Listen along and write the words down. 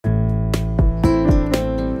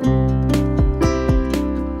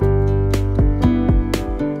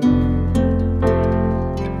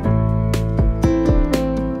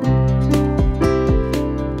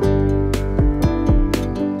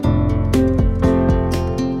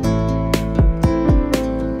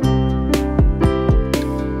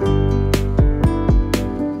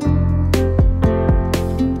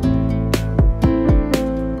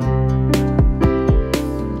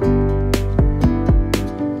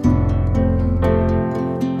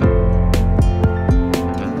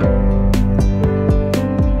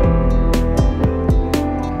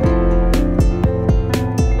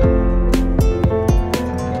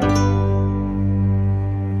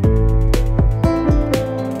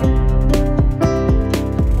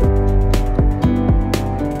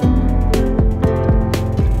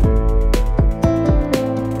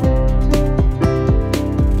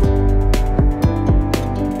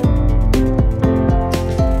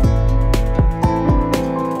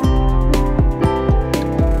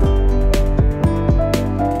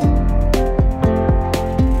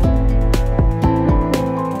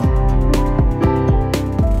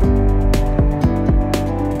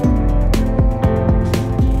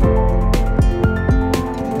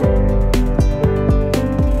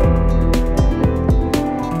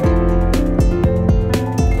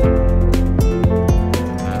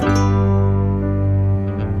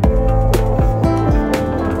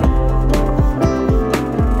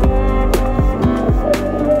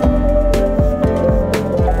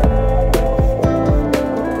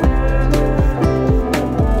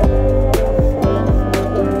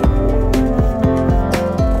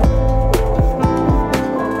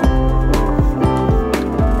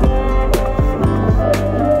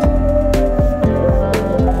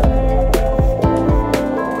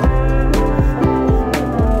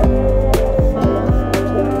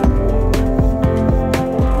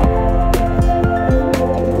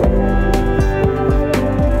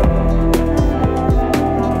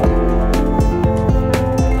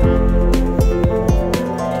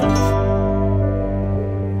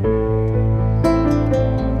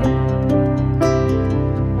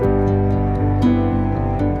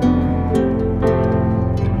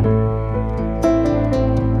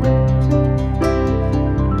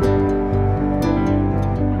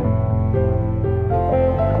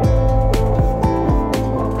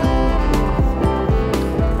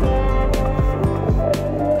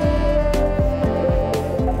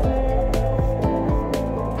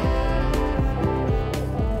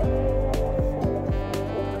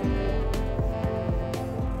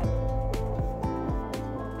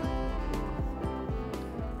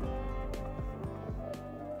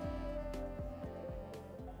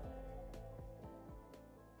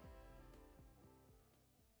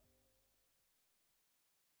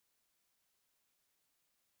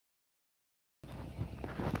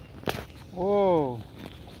Ô,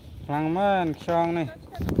 lăng men xong này.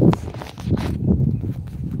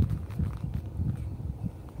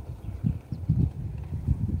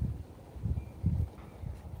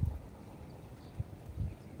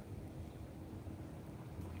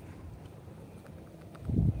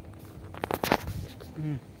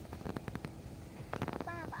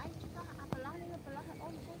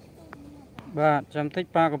 Bạn chăm thích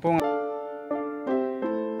ba của bông.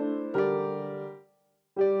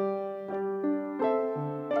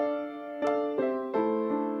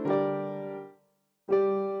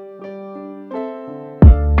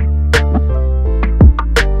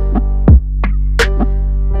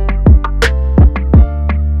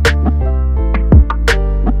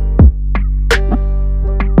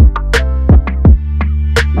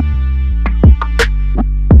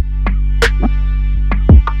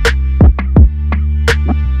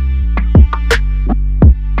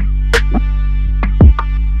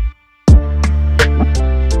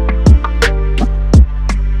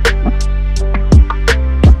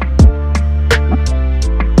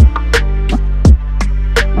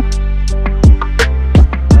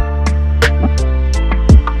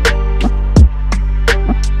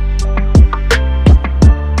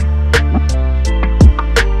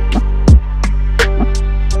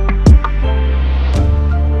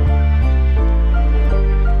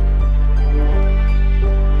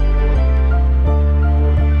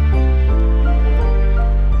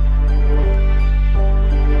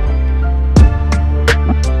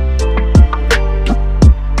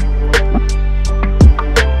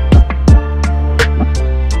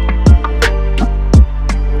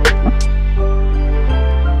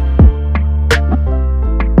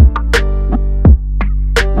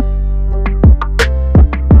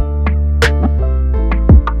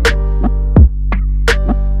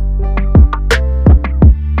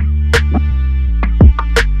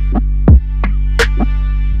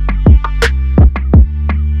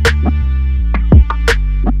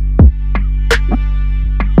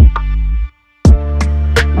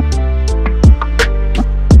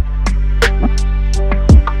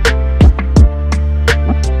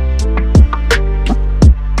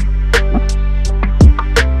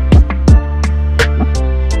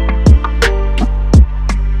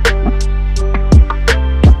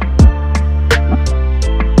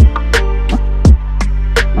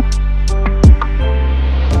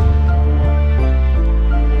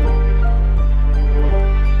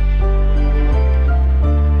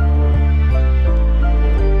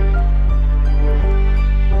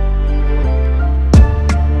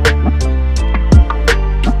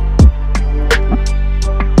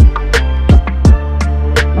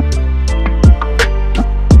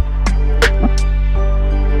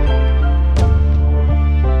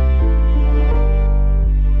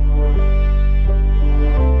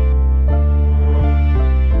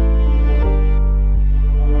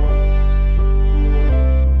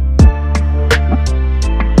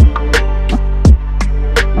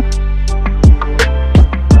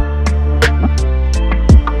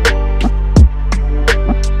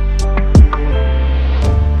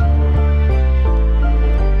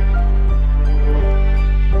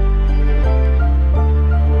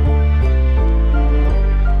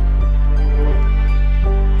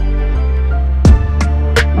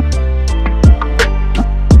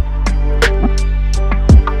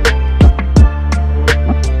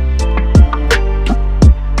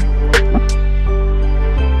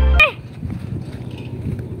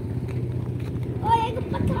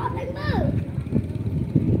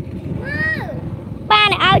 Ba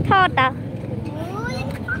này ơi thọt à.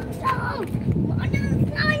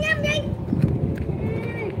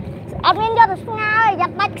 Admin cho tôi ngay giặt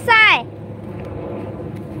bạch sai.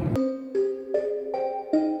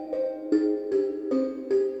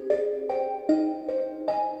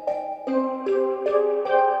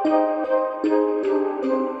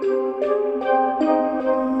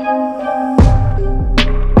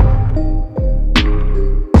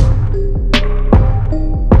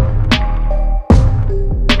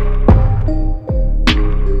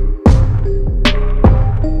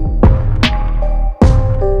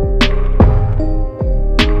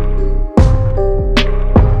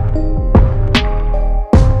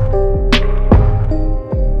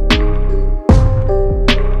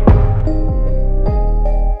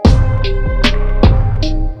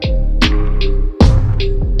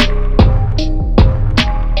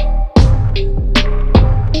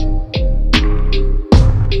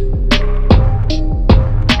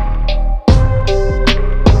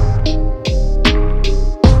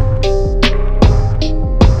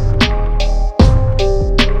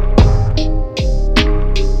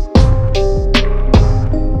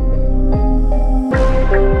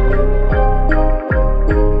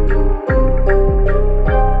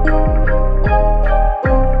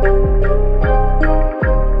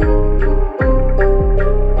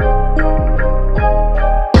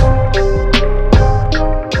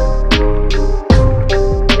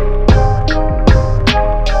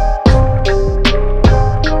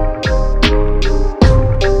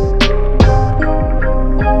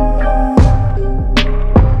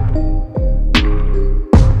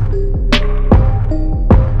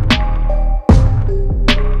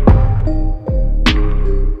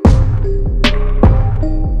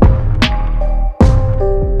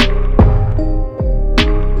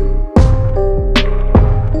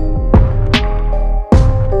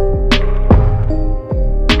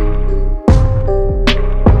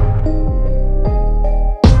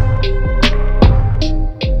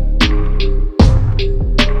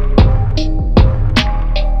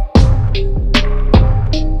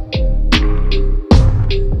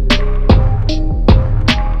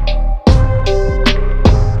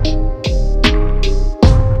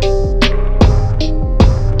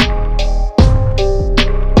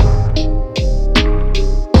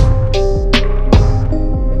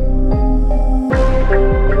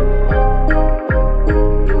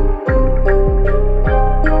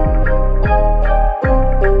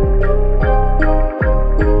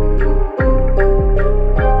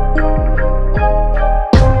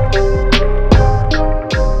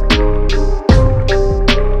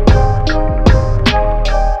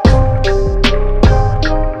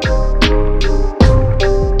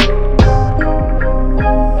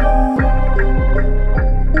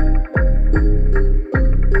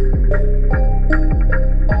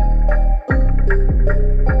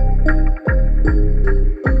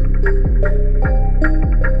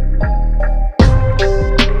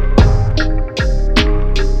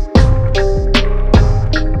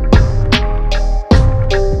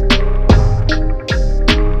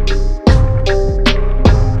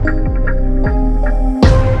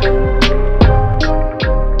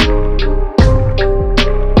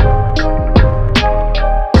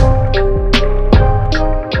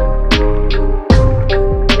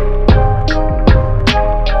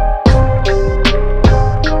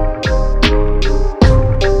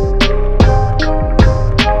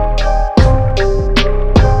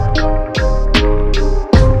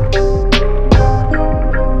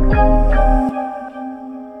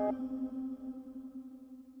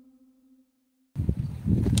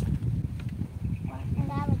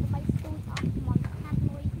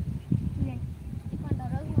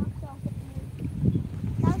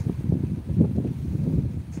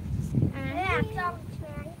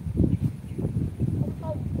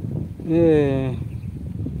 Yeah.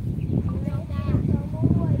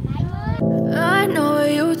 I know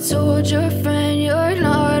you told your friend you're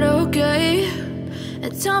not okay,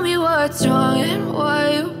 and tell me what's wrong and why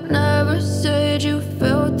you never said you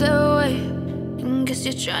felt that way. And guess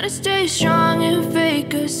you're trying to stay strong and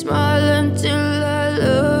fake a smile until I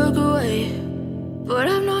look away. But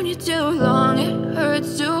I've known you too long, it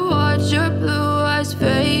hurts to watch your blue eyes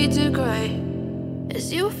fade to gray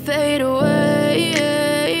as you fade away,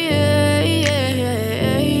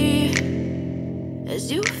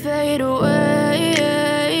 as you fade away.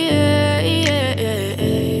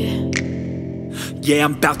 Yeah,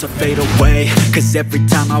 I'm about to fade away, cause every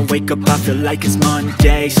time I wake up I feel like it's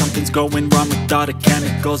Monday. Something's going wrong with all the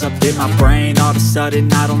chemicals up in my brain. All of a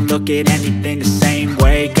sudden I don't look at anything the same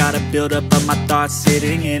way. Gotta build up of my thoughts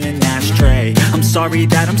sitting in an ashtray. I'm sorry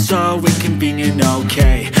that I'm so inconvenient,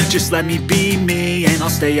 okay. Just let me be me and I'll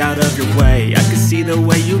stay out of your way. I can see the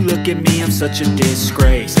way you look at me, I'm such a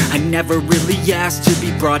disgrace. I never really asked to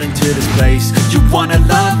be brought into this place. You wanna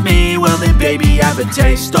love me? Well then baby I have a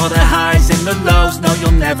taste. All the highs and the lows, no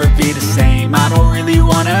you'll never be the same. I don't really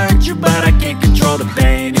wanna hurt you but I can't control the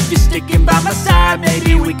pain. If you're sticking by my side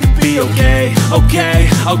maybe we could be okay.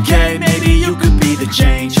 Okay, maybe you could be the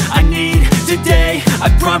change I need today. I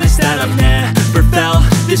promise that I've never felt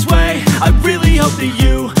this way. I really hope that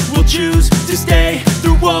you will choose to stay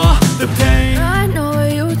through all the pain. I know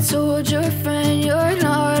you told your friend you're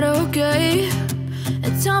not okay,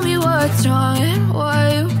 and tell me what's wrong and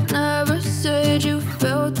why you never said you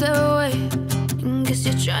felt that way. And guess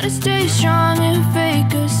you're trying to stay strong and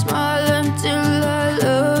fake a smile until I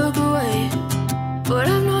look away. But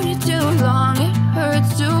I've known you too long, it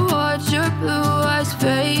hurts to watch your blue eyes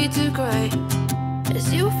fade to gray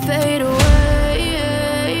as you fade away,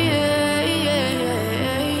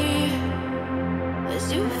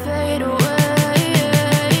 as you fade away,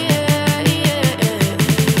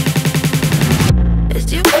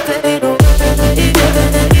 as you fade away.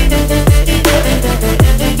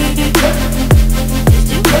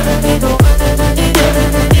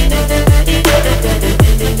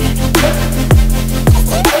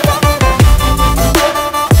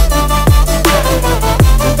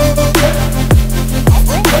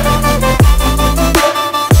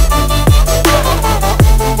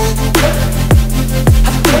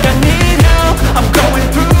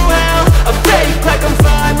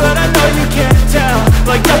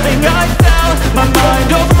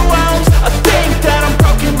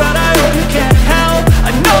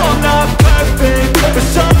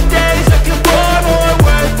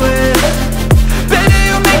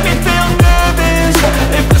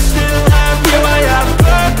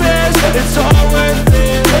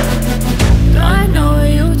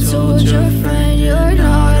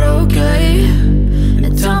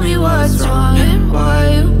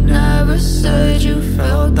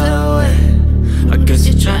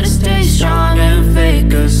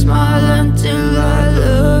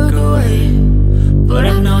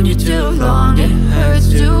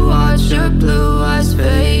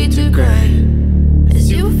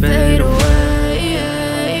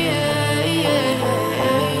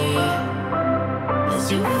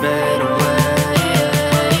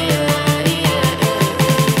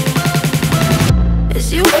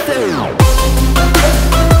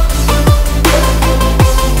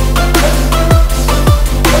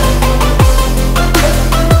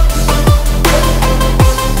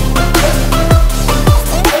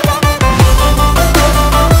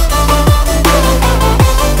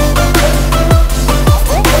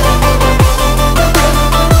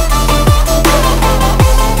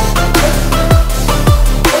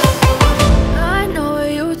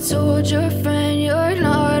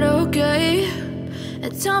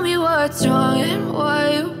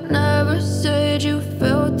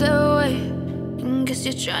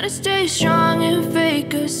 Try to stay strong and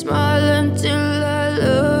fake a smile until I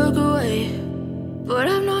look away. But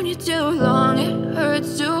I've known you too long, it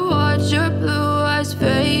hurts to watch your blue eyes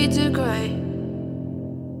fade to gray.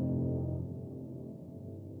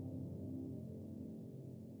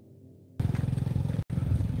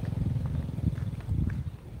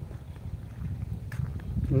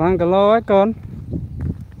 Man cả lô ấy con.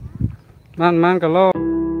 Man cả lô.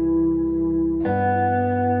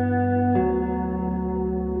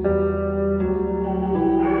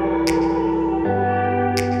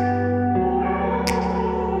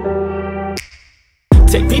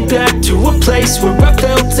 Take me back to a place where I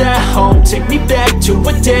felt at home. Take me back to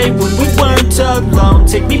a day when we weren't alone.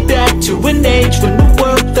 Take me back to an age when the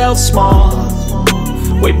world felt small.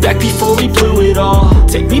 way back before we blew it all.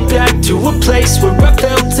 Take me back to a place where I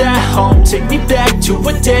felt at home. Take me back to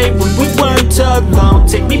a day when we weren't alone.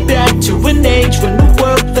 Take me back to an age when the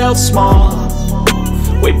world felt small,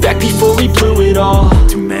 way back before we blew it all.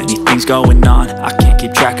 Too many things going on, I can't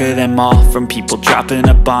keep track of them all. From people dropping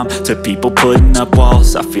a bomb to people putting up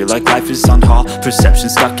walls. I feel like life is on hold, perception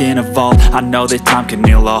stuck in a vault. I know that time can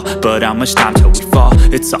heal all, but how much time till we fall?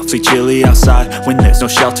 It's awfully chilly outside when there's no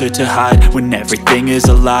shelter to hide. When everything is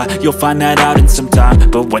a lie, you'll find that out in some time.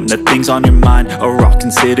 But when the things on your mind are all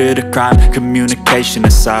considered a crime, communication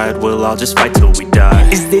aside, we'll all just fight till we die.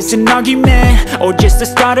 Is this an argument or just the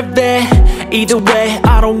start of it? Either way,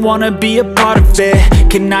 I don't wanna be a part of it.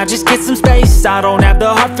 Can I just get some space? I don't have the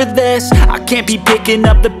heart for this. I can't be picking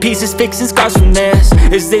up the pieces, fixing scars from this.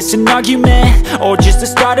 Is this an argument or just the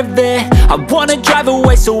start of it? I wanna drive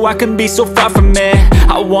away so I can be so far from it.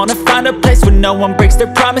 I wanna find a place where no one breaks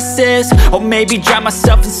their promises, or maybe drown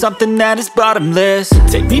myself in something that is bottomless.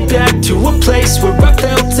 Take me back to a place where I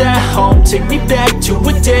felt at home. Take me back to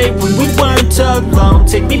a day when we weren't alone.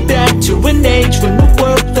 Take me back to an age when the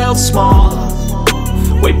world felt small,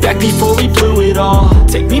 way back before we blew it all.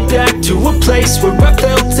 Take me back to a place where I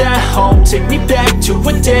felt at home. Take me back to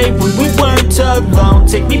a day when we weren't alone.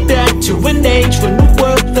 Take me back to an age when the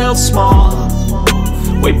world felt small,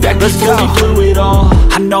 way back before we blew it all.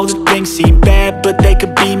 I know that things seem bad, but they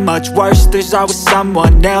could be much worse. There's always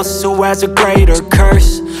someone else who has a greater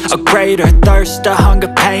curse, a greater thirst, a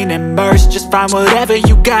hunger, pain, and mercy. Just find whatever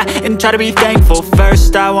you got and try to be thankful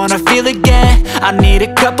first. I wanna feel again, I need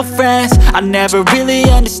a couple friends. I never really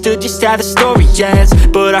understood just how the story ends,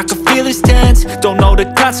 but I can feel it's tense, don't know the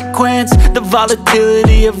consequence. The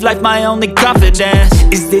volatility of life, my only confidence.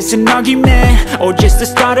 Is this an argument or just the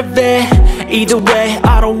start of it? Either way,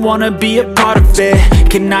 I don't wanna be a part of it.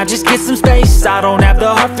 Can I just get some space? I don't have the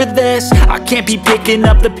heart for this. I can't be picking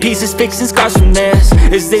up the pieces, fixing scars from this.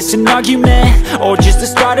 Is this an argument or just the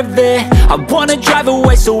start of it? I wanna drive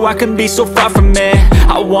away so I can be so far from it.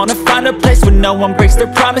 I wanna find a place where no one breaks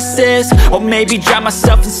their promises, or maybe drown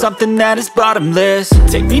myself in something that is bottomless.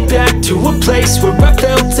 Take me back to a place where I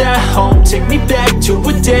felt at home. Take me back to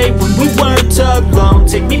a day when we weren't alone.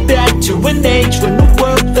 Take me back to an age when the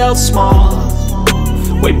world felt small,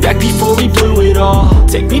 way back before we blew it all.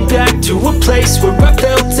 Take me back to a place where I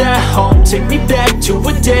felt at home. Take me back to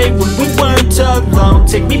a day when we weren't alone.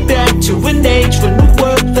 Take me back to an age when the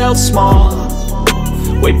world felt small,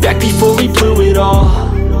 way back before we blew it all.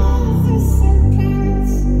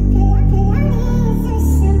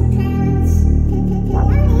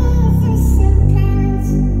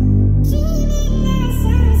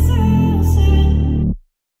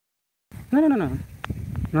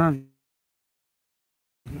 No.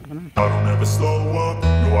 I don't ever slow up,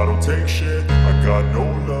 no I don't take shit. I got no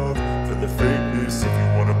love for the fakeness. If you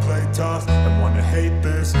wanna play tough and wanna hate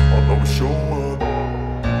this, I'll always show up.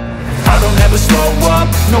 I don't ever slow up,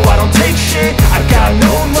 no I don't take shit. I got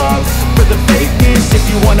no love for the fakeness. If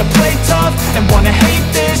you wanna play tough and wanna hate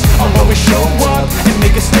this, I'll always show up and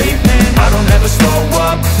make a statement. I don't ever slow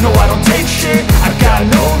up, no I don't take shit. I got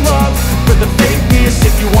no love for the fakeness.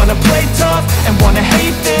 If you wanna play tough and wanna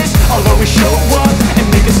hate this, I'll always show up and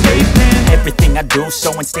make a statement. Everything I do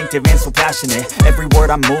so instinctive and so passionate. Every word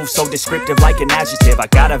I move so descriptive like an adjective. I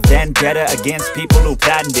got a vendetta against people who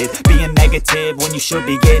patented being negative when you should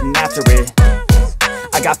be getting after it.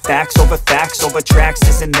 I got facts over tracks,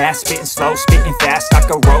 this and that. Spitting slow, spitting fast, I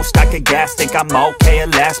could roast, I could gas. Think I'm okay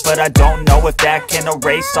at last, but I don't know if that can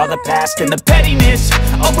erase all the past. And the pettiness,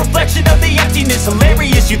 a reflection of the emptiness.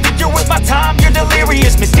 Hilarious, you think you're worth my time, you're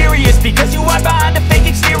delirious. Mysterious, because you hide behind a fake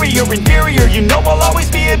exterior. Inferior, you know I'll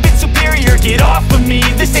always be a bit superior. Get off of me,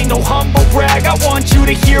 this ain't no humble brag. I want you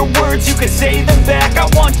to hear words, you can say them back. I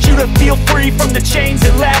want you to feel free from the chains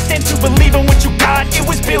at last, and to believe in what you got, it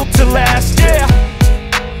was built to last, yeah.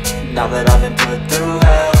 Now that I've been put through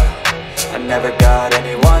hell, I never got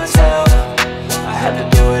anyone's help. I had to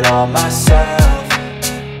do it all myself.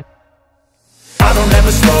 I don't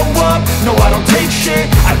ever slow up, no I don't take shit.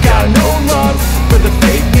 I got no love for the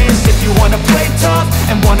fakeness. If you wanna play tough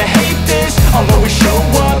and wanna hate this, I'll always show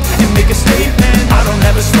up and make a statement. I don't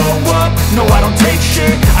ever slow up, no I don't take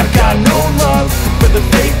shit. I got no love for the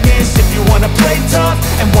fakeness. If you wanna play tough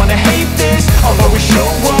and wanna hate this, I'll always show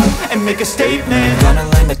up and make a statement. I'm gonna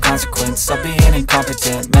learn the consequence of being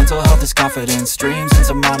incompetent. Mental health is confidence, dreams and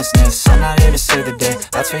some honestness. I'm not here to save the day,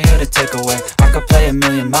 that's for you to take away. I could play a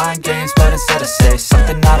million mind games, but instead I say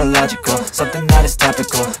something not illogical, something that is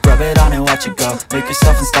topical. Rub it on and watch it go, make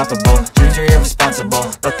yourself unstoppable. Dreams are irresponsible,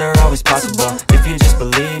 but they're always possible. If you just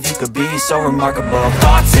believe, you could be so remarkable.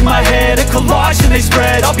 Thoughts in my head, a collage and they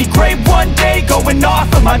spread. I'll be great one day, going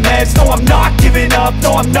off of my meds. No, I'm not giving up,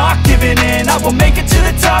 no, I'm not giving in. I will make it to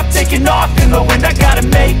the top, taking off in the wind. I gotta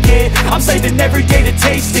make it, I'm saving every day to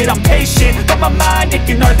taste it. I'm patient, but my mind, it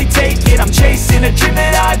can hardly take it. I'm chasing a dream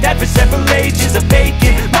that I've had for several ages. A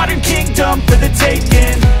vacant, modern kingdom for the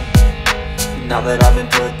taking. Now that I've been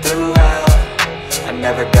put through hell, I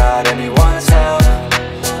never got anyone's help.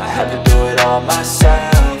 I had to do it all myself.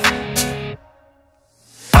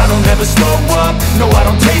 I don't ever slow up, no I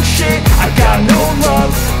don't take shit. I got no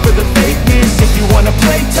love for the fakeness. If you wanna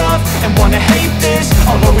play tough and wanna hate this,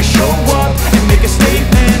 I'll always show up and make a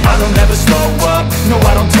statement. I don't ever slow up, no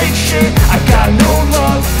I don't take shit. I got no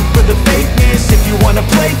love for the fakeness. If you wanna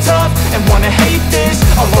play tough and wanna hate this,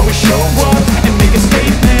 I'll always show up and make a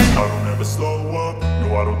statement. I don't ever slow up, no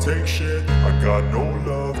I don't take shit. I got no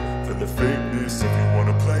love for the fakeness. If you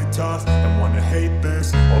wanna play tough and wanna hate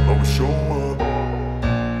this, I'll always show up.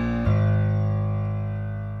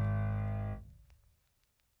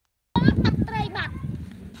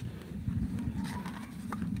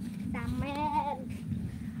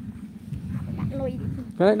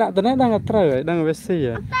 Cái này đã đang ở trời, đang ở bên xì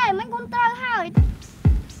à. Tê mấy con tơ hơi.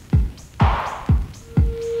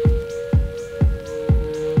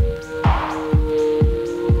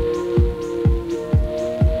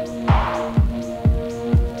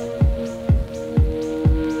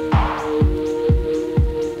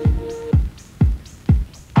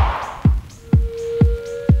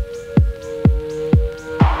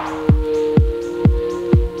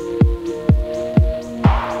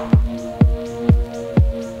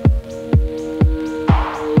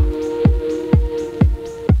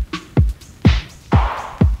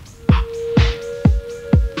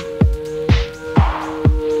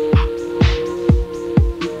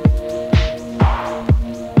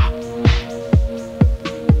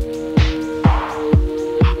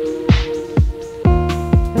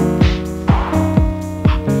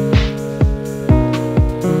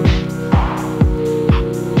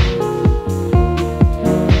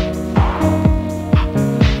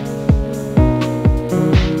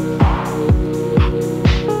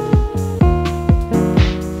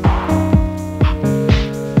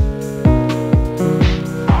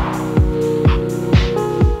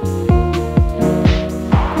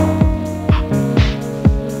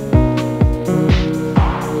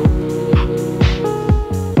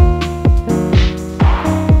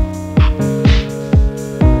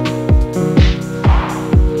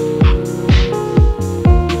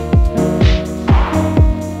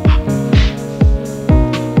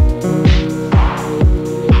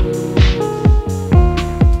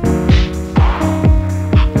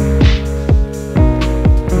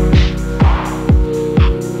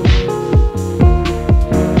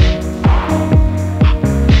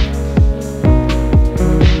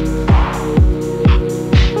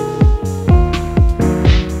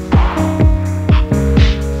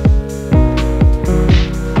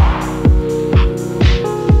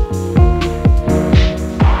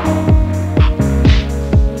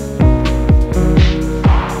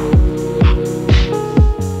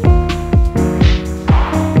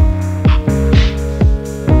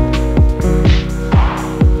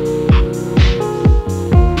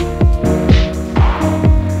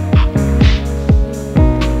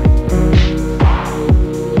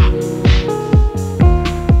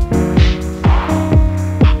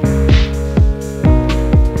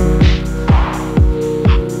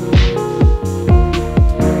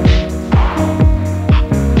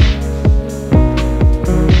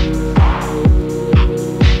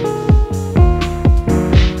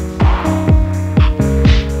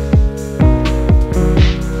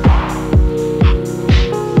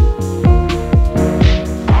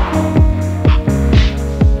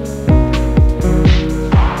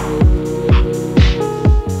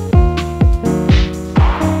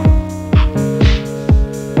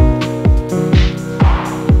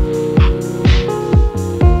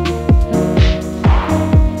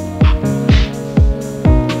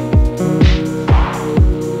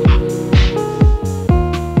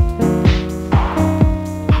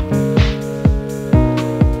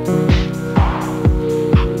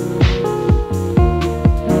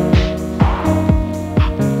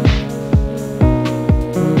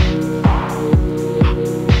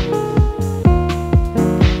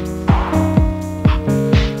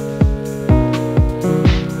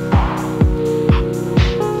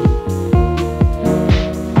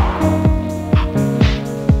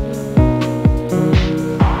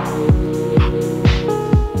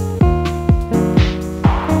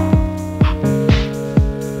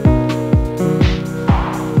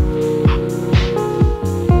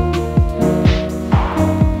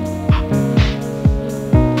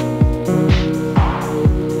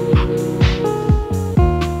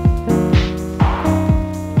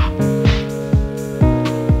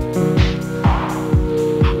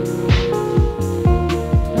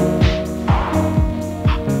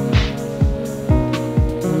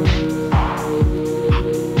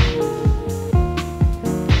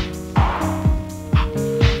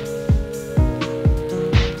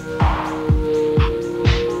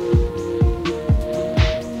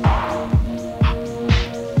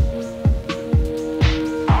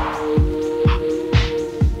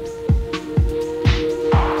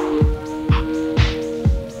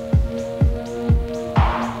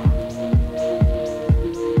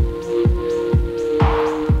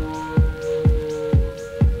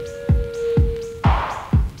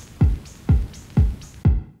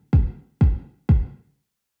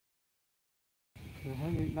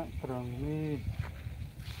 Tròn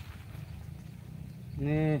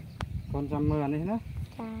nè con trăm mưa này nữa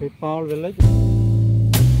bị Paul Village.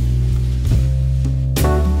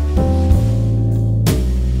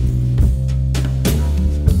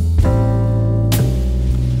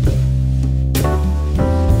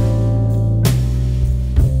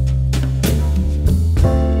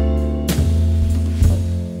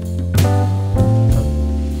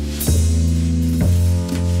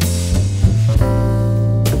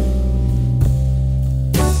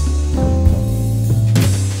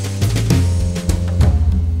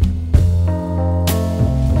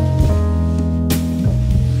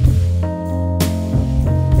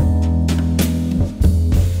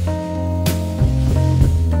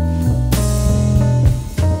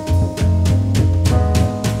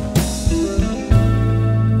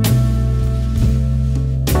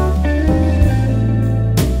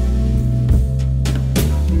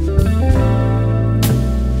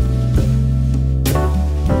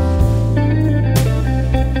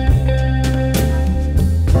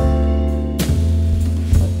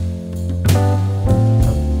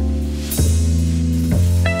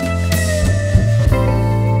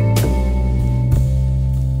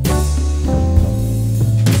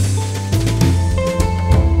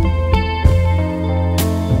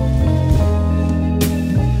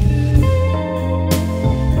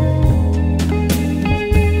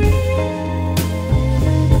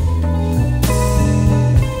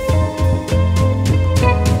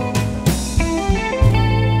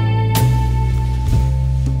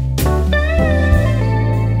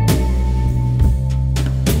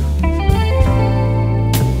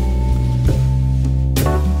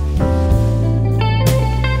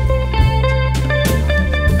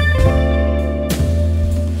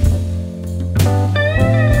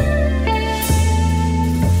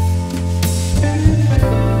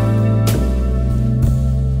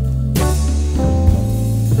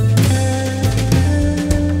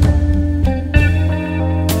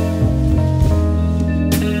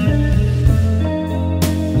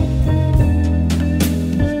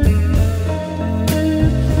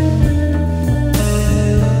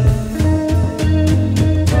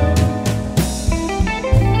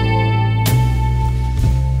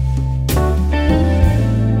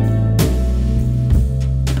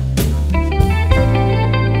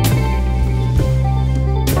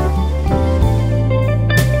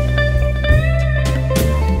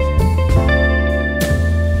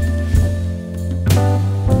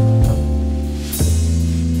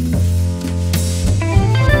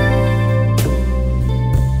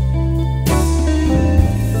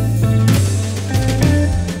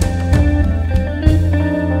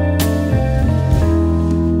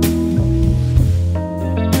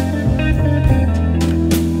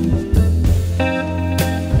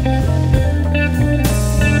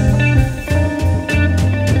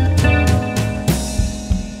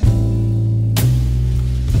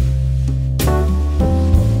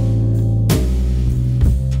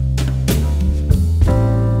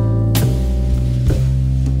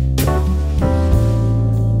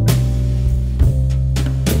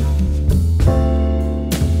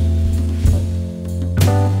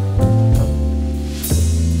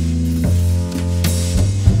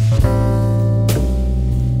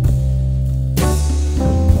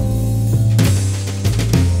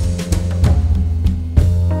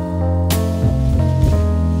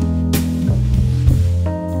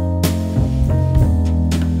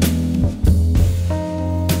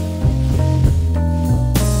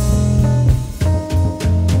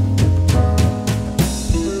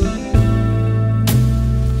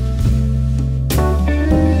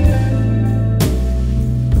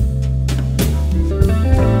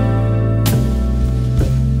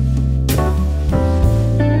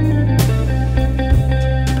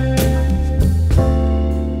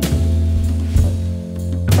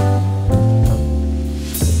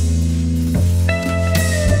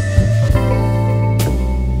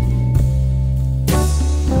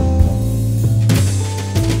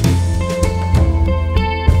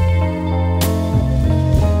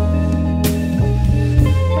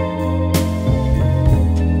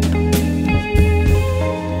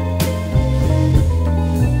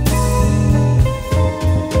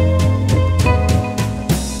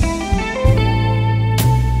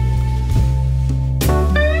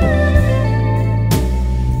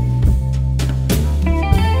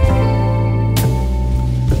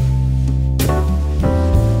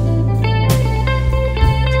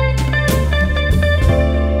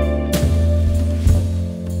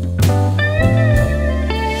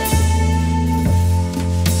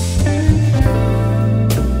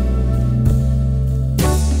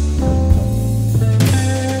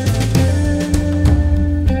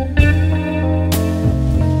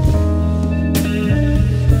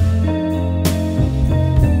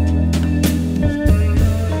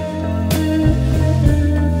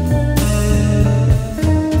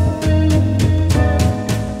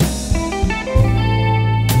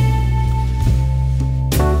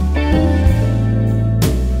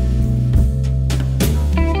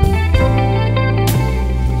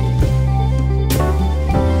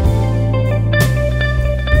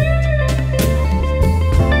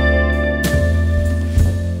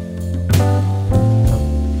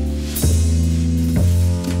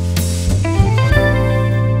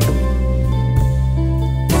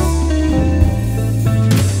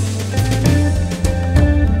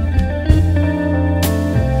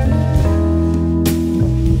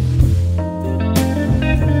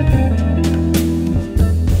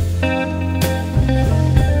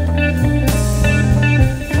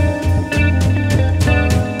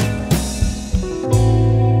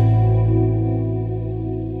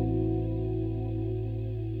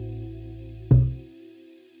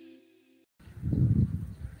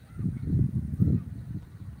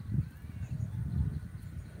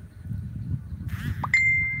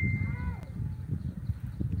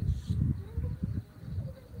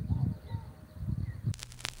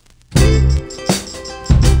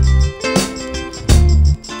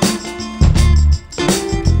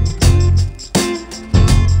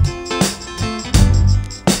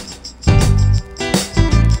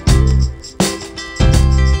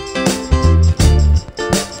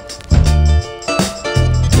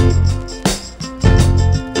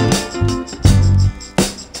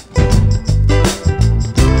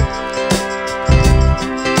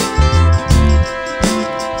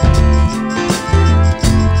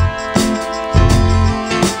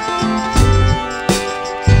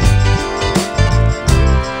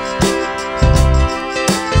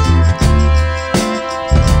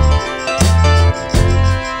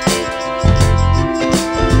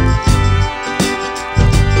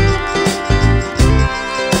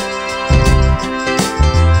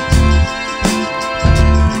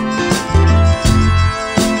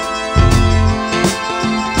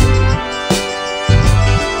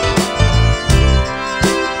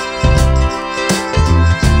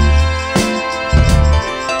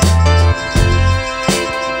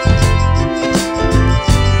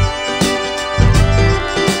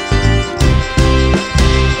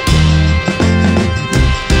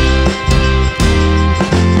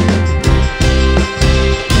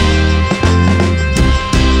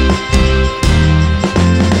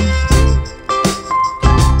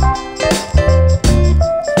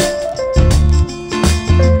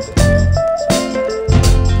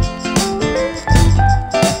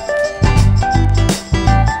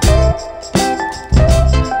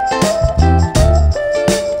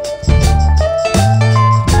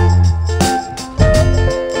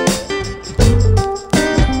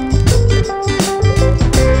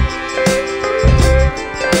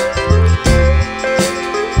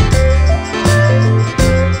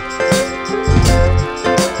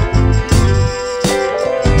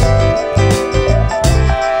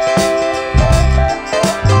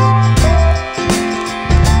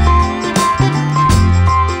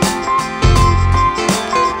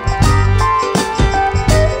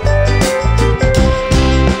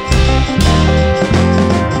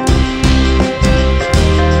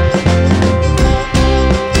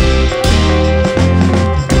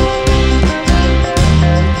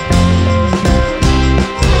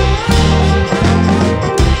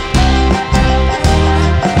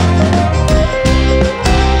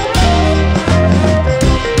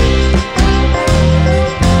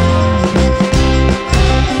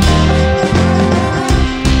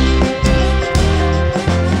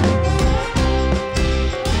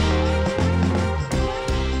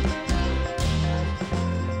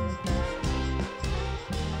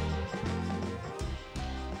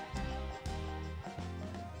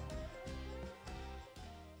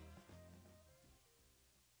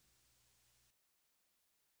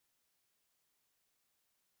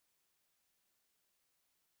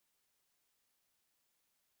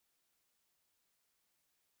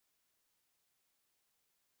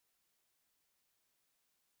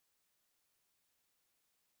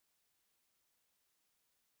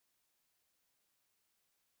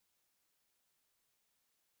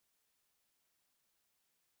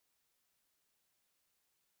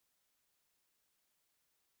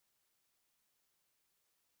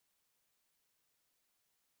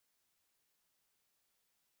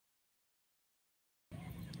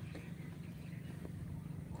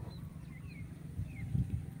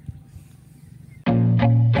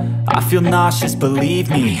 I feel nauseous, believe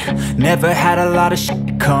me. Never had a lot of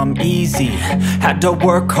shit come easy. Had to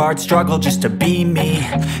work hard, struggle just to be me.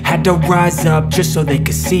 Had to rise up just so they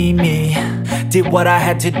could see me. Did what I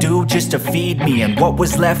had to do just to feed me. And what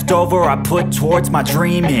was left over I put towards my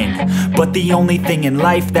dreaming. But the only thing in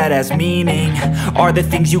life that has meaning are the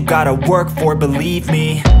things you gotta work for, believe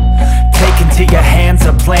me. Take into your hands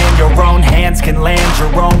a plan. Your own hands can land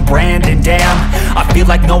your own brand. And damn, I feel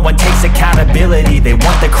like no one takes accountability. They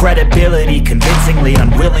want the credibility, convincingly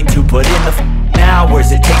unwilling to put in the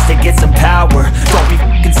hours it takes to get some power. Don't be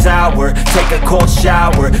f***ing sour. Take a cold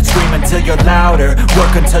shower. Scream until you're louder.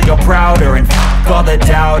 Work until you're prouder. And f*** all the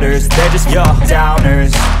doubters, they're just your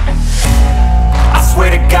downers. I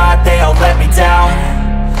swear to God they all let me down.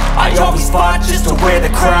 I always fought just to wear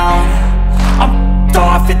the crown. I'm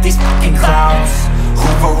off at these fucking clowns who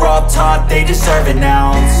were all taught they deserve an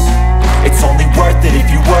ounce. It's only worth it if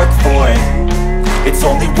you work for it. It's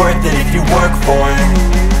only worth it if you work for it.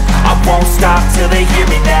 I won't stop till they hear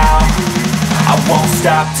me now. I won't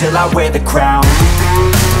stop till I wear the crown.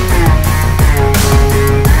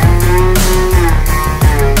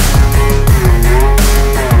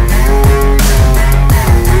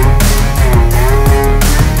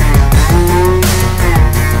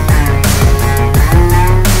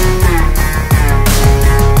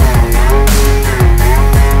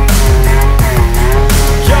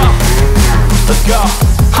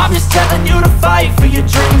 I'm just telling you to fight for your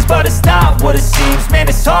dreams, but it's not what it seems. Man,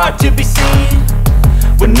 it's hard to be seen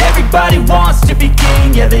when everybody wants to be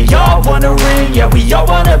king. Yeah, they all wanna ring, yeah, we all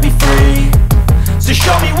wanna be free. So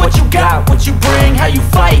show me what you got, what you bring. How you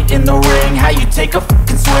fight in the ring, how you take a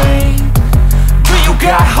fucking swing. Do you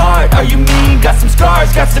got heart, are you mean? Got some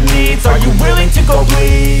scars, got some needs, are you willing to go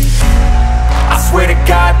bleed? I swear to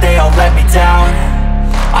God they all let me down.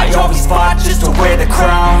 I always fought just to wear the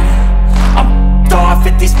crown. I'm off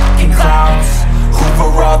at these fucking clowns who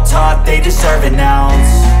were all taught they deserve an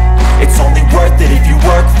ounce. It's only worth it if you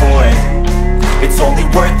work for it. It's only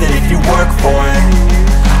worth it if you work for it.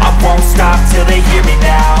 I won't stop till they hear me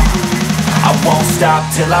now. I won't stop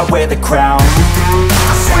till I wear the crown.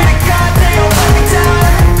 I swear to God they all let me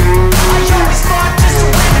down. I always fought just to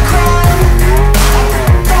wear the crown.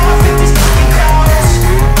 I'm off at these fucking clowns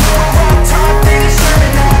who were all taught they deserve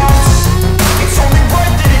an ounce. It's only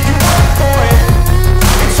worth it if you work for it.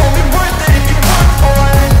 It's only worth it if you work for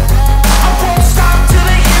it. I won't stop till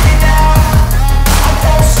they hear me now. I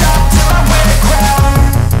won't stop till I wear the crown.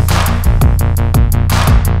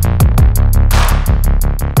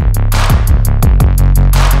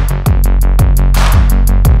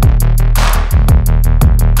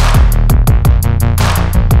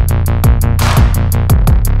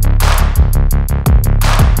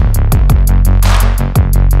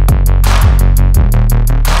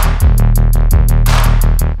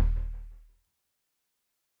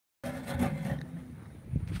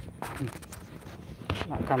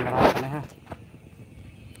 Camera นะฮะ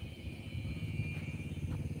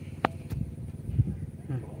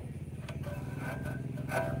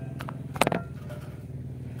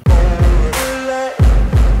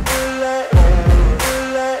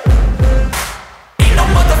Ain't no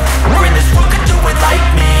motherfucker in this world could do it like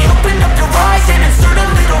me. Open up your eyes and insert a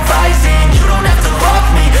little rising. You don't have to love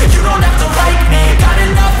me, you don't have to like me. Got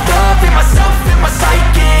enough love in myself, in my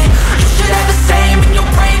psyche. You should have the same in your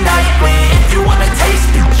brain nightly. If you wanna taste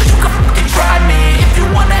me, you can fucking try me. If you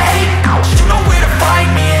wanna hate, you know where to find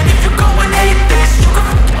me. And if you go and hate this, you can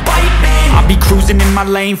fucking bite me. I'll be cruising in my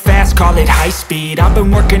lane fast, call it high speed. I've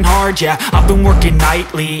been working hard, yeah, I've been working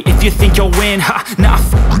nightly. If you think you'll win, ha, nah,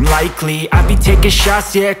 likely. I be taking shots,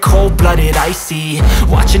 yeah, cold-blooded, icy.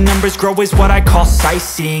 Watching numbers grow is what I call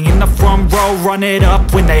sightseeing. In the front row, run it up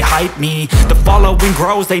when they hype me. The following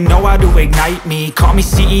grows, they know how to ignite me. Call me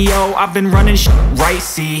CEO, I've been running shit right,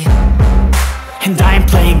 see. And I ain't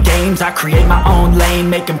playing games, I create my own lane.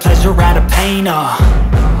 Making pleasure out of pain,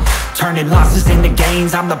 turning losses into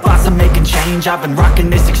gains. I'm the boss, I'm making change. I've been rocking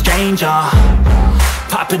this exchange,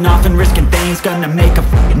 popping off and risking things. Gonna make a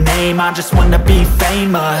f***ing name, I just wanna be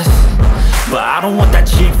famous. But I don't want that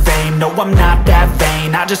cheap fame, no I'm not that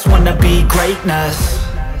vain. I just wanna be greatness.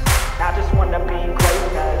 I just wanna be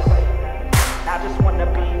greatness. I just wanna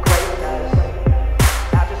be greatness.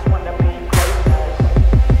 I just wanna be greatness.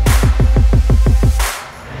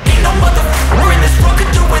 Ain't no motherfucker in this world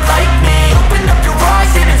could do it like me. Open up your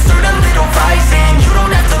eyes and insert a little rising. You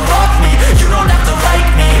don't have to love me, you don't have to like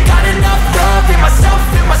me. Got enough love in myself,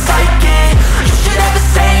 in my psyche. You should have the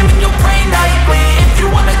same in your brain nightly. If you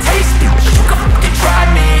wanna taste me, you can fucking try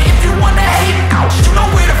me. If you wanna hate, you know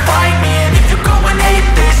where to find me. And if you go and hate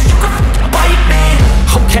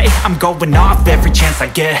going off every chance I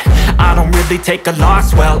get. I don't really take a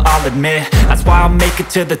loss, well, I'll admit. That's why I'll make it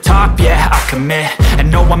to the top, yeah, I commit. And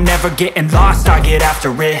no, I'm never getting lost, I get after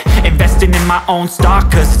it. Investing in my own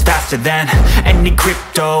stock, cause it's faster than any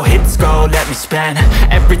crypto hits go, let me spend.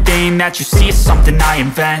 Everything that you see is something I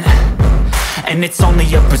invent, and it's only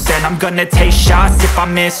a percent. I'm gonna take shots, if I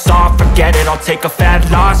miss all, forget it. I'll take a fat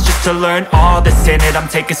loss just to learn all that's in it. I'm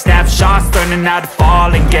taking snapshots, learning how to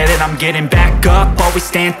fall and get it. I'm getting back up, always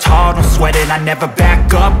stand tall, don't sweat it. I never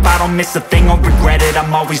back up, I don't miss a thing, I'll regret it.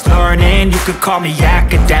 I'm always learning, you could call me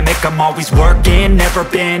academic. I'm always working, never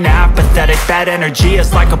been apathetic. Bad energy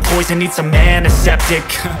is like a poison, needs some antiseptic.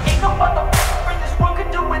 Ain't no motherfucker in this world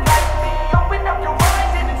could do it like me. Open up your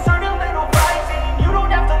eyes and insert a little rising. You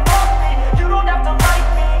don't have to love me, you don't have to like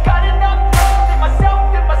me. Got enough love in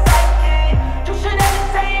myself, in my psyche. You should have the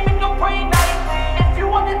same in your brain nightly. If you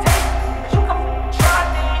want to taste me, you can try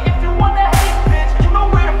me. If you want to hate, bitch, you know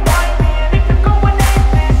where to find me. And if you're going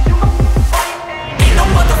aimless, you can fight me. Ain't no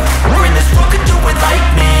motherfucker in this world could do it like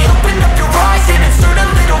me. Open up your eyes and insert a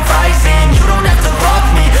little rising. You don't have to love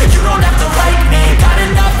me, you don't have to like me. Got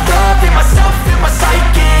enough love in myself, in my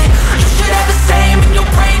psyche. You should have the same in your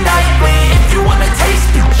brain nightly. If you wanna taste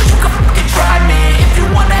me, you can fucking try me. If you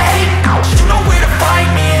wanna hate, you know where to find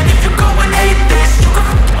me. And if you go and hate this, you can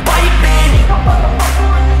fucking bite me. Ain't no motherfucker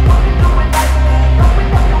in this world can do it like me. Open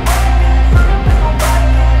up your eyes and insert a little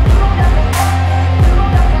rising. You don't have to love me, you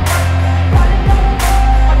don't have to like me. Got enough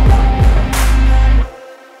love in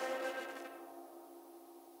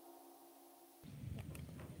myself.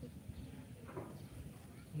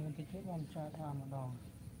 Nên thì chết làm cha tham một đòn.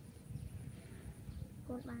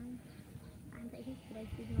 Cô bạn anh thấy đây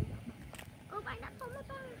chỉ nói giọng cô bạn đã không mất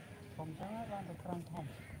tay Không chắc làm được trong phòng.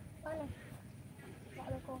 ơi này gọi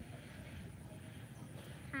cho cô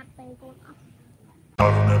hạt tay cô đó. I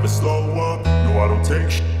don't ever slow up, no I don't take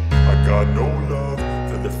shit. I got no love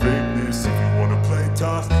for the fakeness. If you wanna play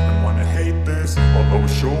tough and wanna hate this, I'll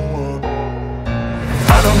always show up.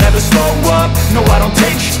 I don't ever slow up, no I don't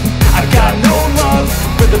take shit. I got no love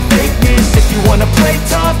for the fakeness. If you wanna play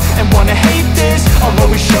tough and wanna hate this, I'll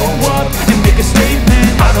always show up and make a statement.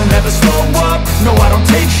 I don't ever slow up, no I don't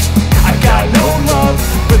take shit. I got no love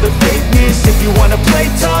for the fakeness. If you wanna play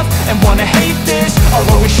tough and wanna hate this, I'll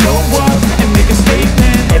always show up and make a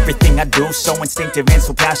statement. Everything I do so instinctive and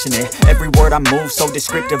so passionate. Every word I move so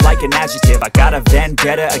descriptive like an adjective. I got a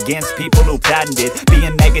vendetta against people who patented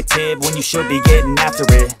being negative when you should be getting after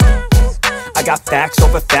it. I got facts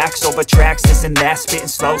over tracks, this and that. Spitting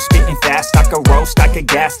slow, spitting fast, I could roast, I could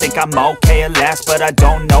gas. Think I'm okay at last, but I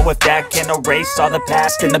don't know if that can erase all the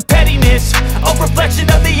past. And the pettiness, a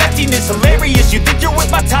reflection of the emptiness. Hilarious, you think you're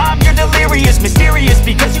with my time, you're delirious. Mysterious,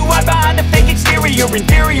 because you hide behind a fake exterior.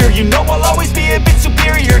 Inferior, you know I'll always be a bit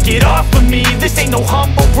superior. Get off of me, this ain't no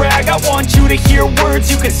humble brag. I want you to hear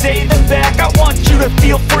words, you can say them back. I want you to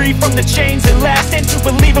feel free from the chains that last, and to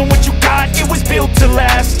believe in what you got, it was built to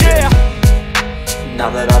last, yeah. Now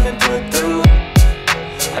that I've been put through,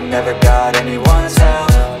 I never got anyone's help.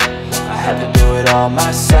 I had to do it all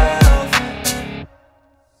myself.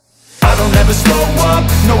 I don't ever slow up,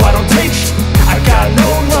 no I don't take shit. I got no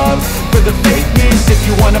love for the fakeness. If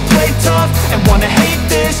you wanna play tough and wanna hate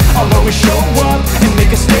this, I'll always show up and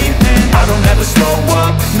make a statement. I don't ever slow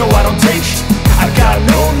up, no I don't take shit. I got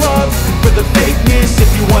no love for the fakeness. If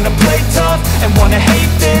you wanna play tough and wanna hate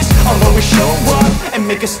this, I'll always show up and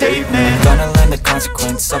make a statement. Gonna learn the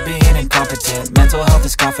consequence of being incompetent. Mental health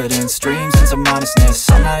is confidence, dreams and some honestness.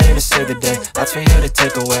 I'm not here to save the day, that's for you to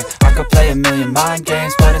take away. I could play a million mind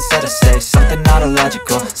games, but instead I say something not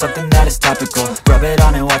illogical, something that is topical. Rub it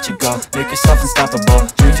on and watch it go, make yourself unstoppable.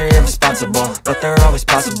 Dreams are irresponsible, but they're always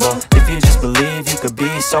possible. If you just believe, you could be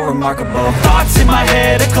so remarkable. Thoughts in my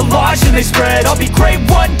head, a collage and they spread. I'll be great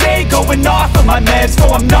one day, going off of my meds. No,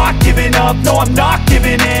 I'm not giving up, no, I'm not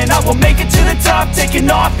giving in. I will make it to the top, taking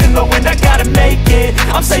off in the wind. I gotta make it,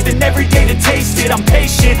 I'm saving every day to taste it. I'm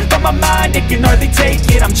patient, but my mind, it can hardly take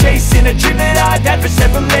it. I'm chasing a dream that I've had for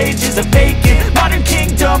several ages. A vacant, modern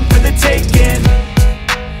kingdom for the taking.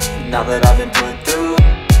 Now that I've been put through,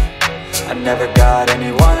 I never got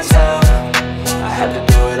anyone's help. I had to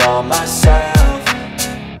do it all myself.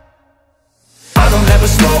 I don't ever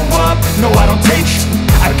slow up, no I don't take shit.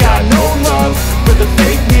 I got no love for the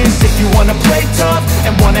fakeness. If you wanna play tough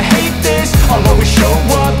and wanna hate this, I'll always show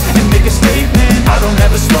up and make a statement. I don't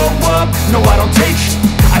ever slow up, no I don't take shit.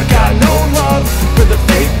 I got no love for the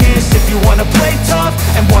fakeness. If you wanna play tough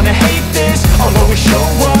and wanna hate this, I'll always show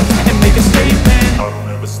up and make a statement. I don't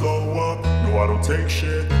ever slow up, no I don't take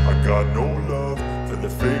shit. I got no love for the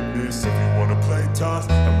fakeness. If you wanna play tough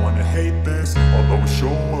and wanna hate this, I'll always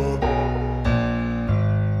show up.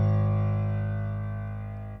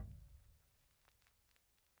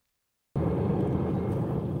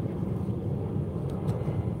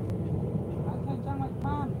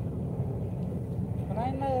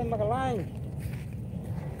 này này mà cái này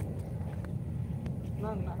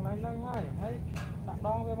nâng nặng này nâng hai thấy đặt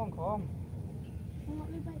đong với bằng không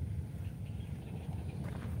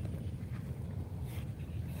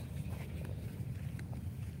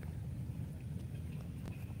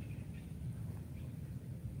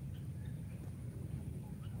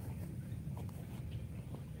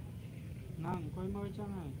nặng coi mơi cho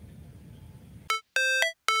này.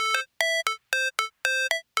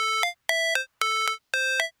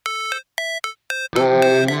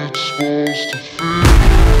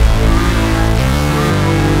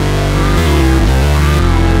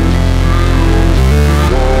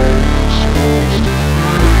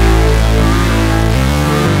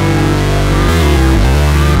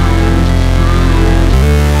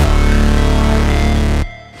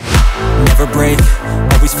 Never break,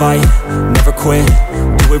 always fight, never quit,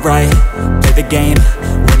 do it right, play the game,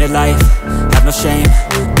 win it life, have no shame,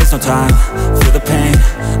 there's no time, feel the pain,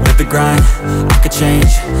 live the grind, I could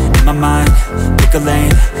change, in my mind, pick a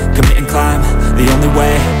lane, commit and climb, the only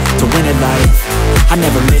way to win it life, I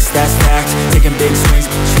never miss, that's fact, taking big swings,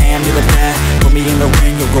 put your hand to the bat, put me in the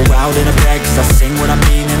ring, you'll go out in a bag, cause I sing what I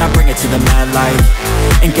mean and I bring it to the mad light,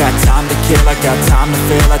 ain't got time to kill, I got time to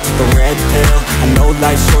feel, I took the red pill, I know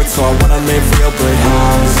life's short so I wanna live real, but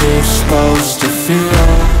how's it supposed to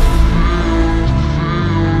feel?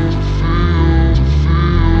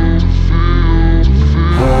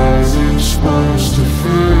 How's it supposed to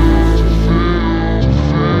feel?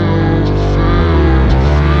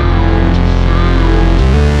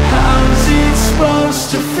 How's it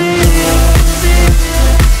supposed to feel?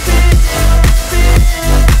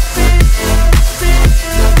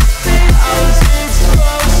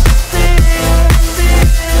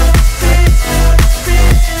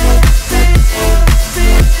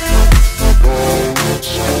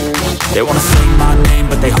 They wanna say my name,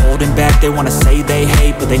 but they holding back. They wanna say they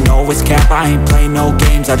hate, but they know it's cap. I ain't play no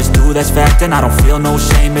games, I just do that's fact. And I don't feel no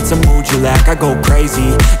shame, it's a mood you lack. I go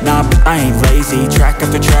crazy, nah, but I ain't lazy. Track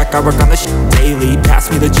after track, I work on this shit daily.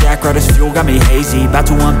 Pass me the jack, right as fuel, got me hazy. About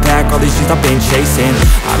to unpack all these things I've been chasing.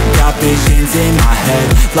 I've got visions in my head,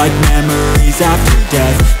 like memories after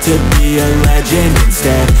death. To be a legend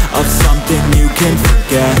instead of something you can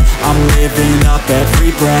forget. I'm living up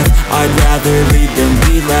every breath, I'd rather lead than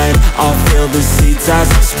be led. I'll fill the seats as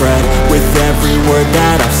I spread with every word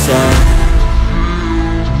that I've said.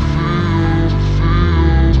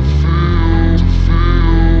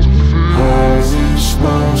 How's it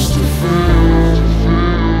supposed to feel?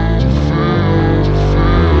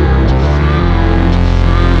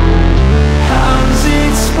 How's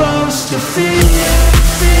it supposed to feel?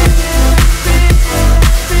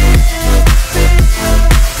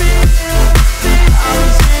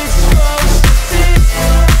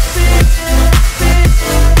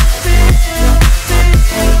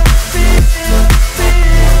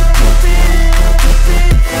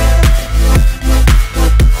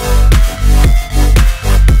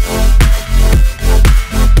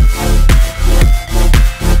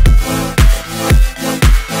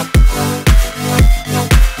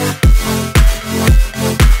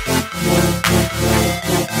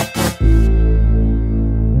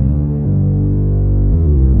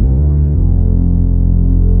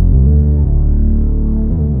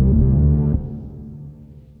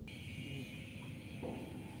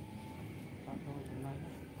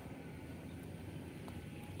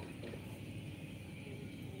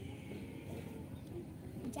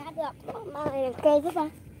 Chả được, mà này kê giúp ba.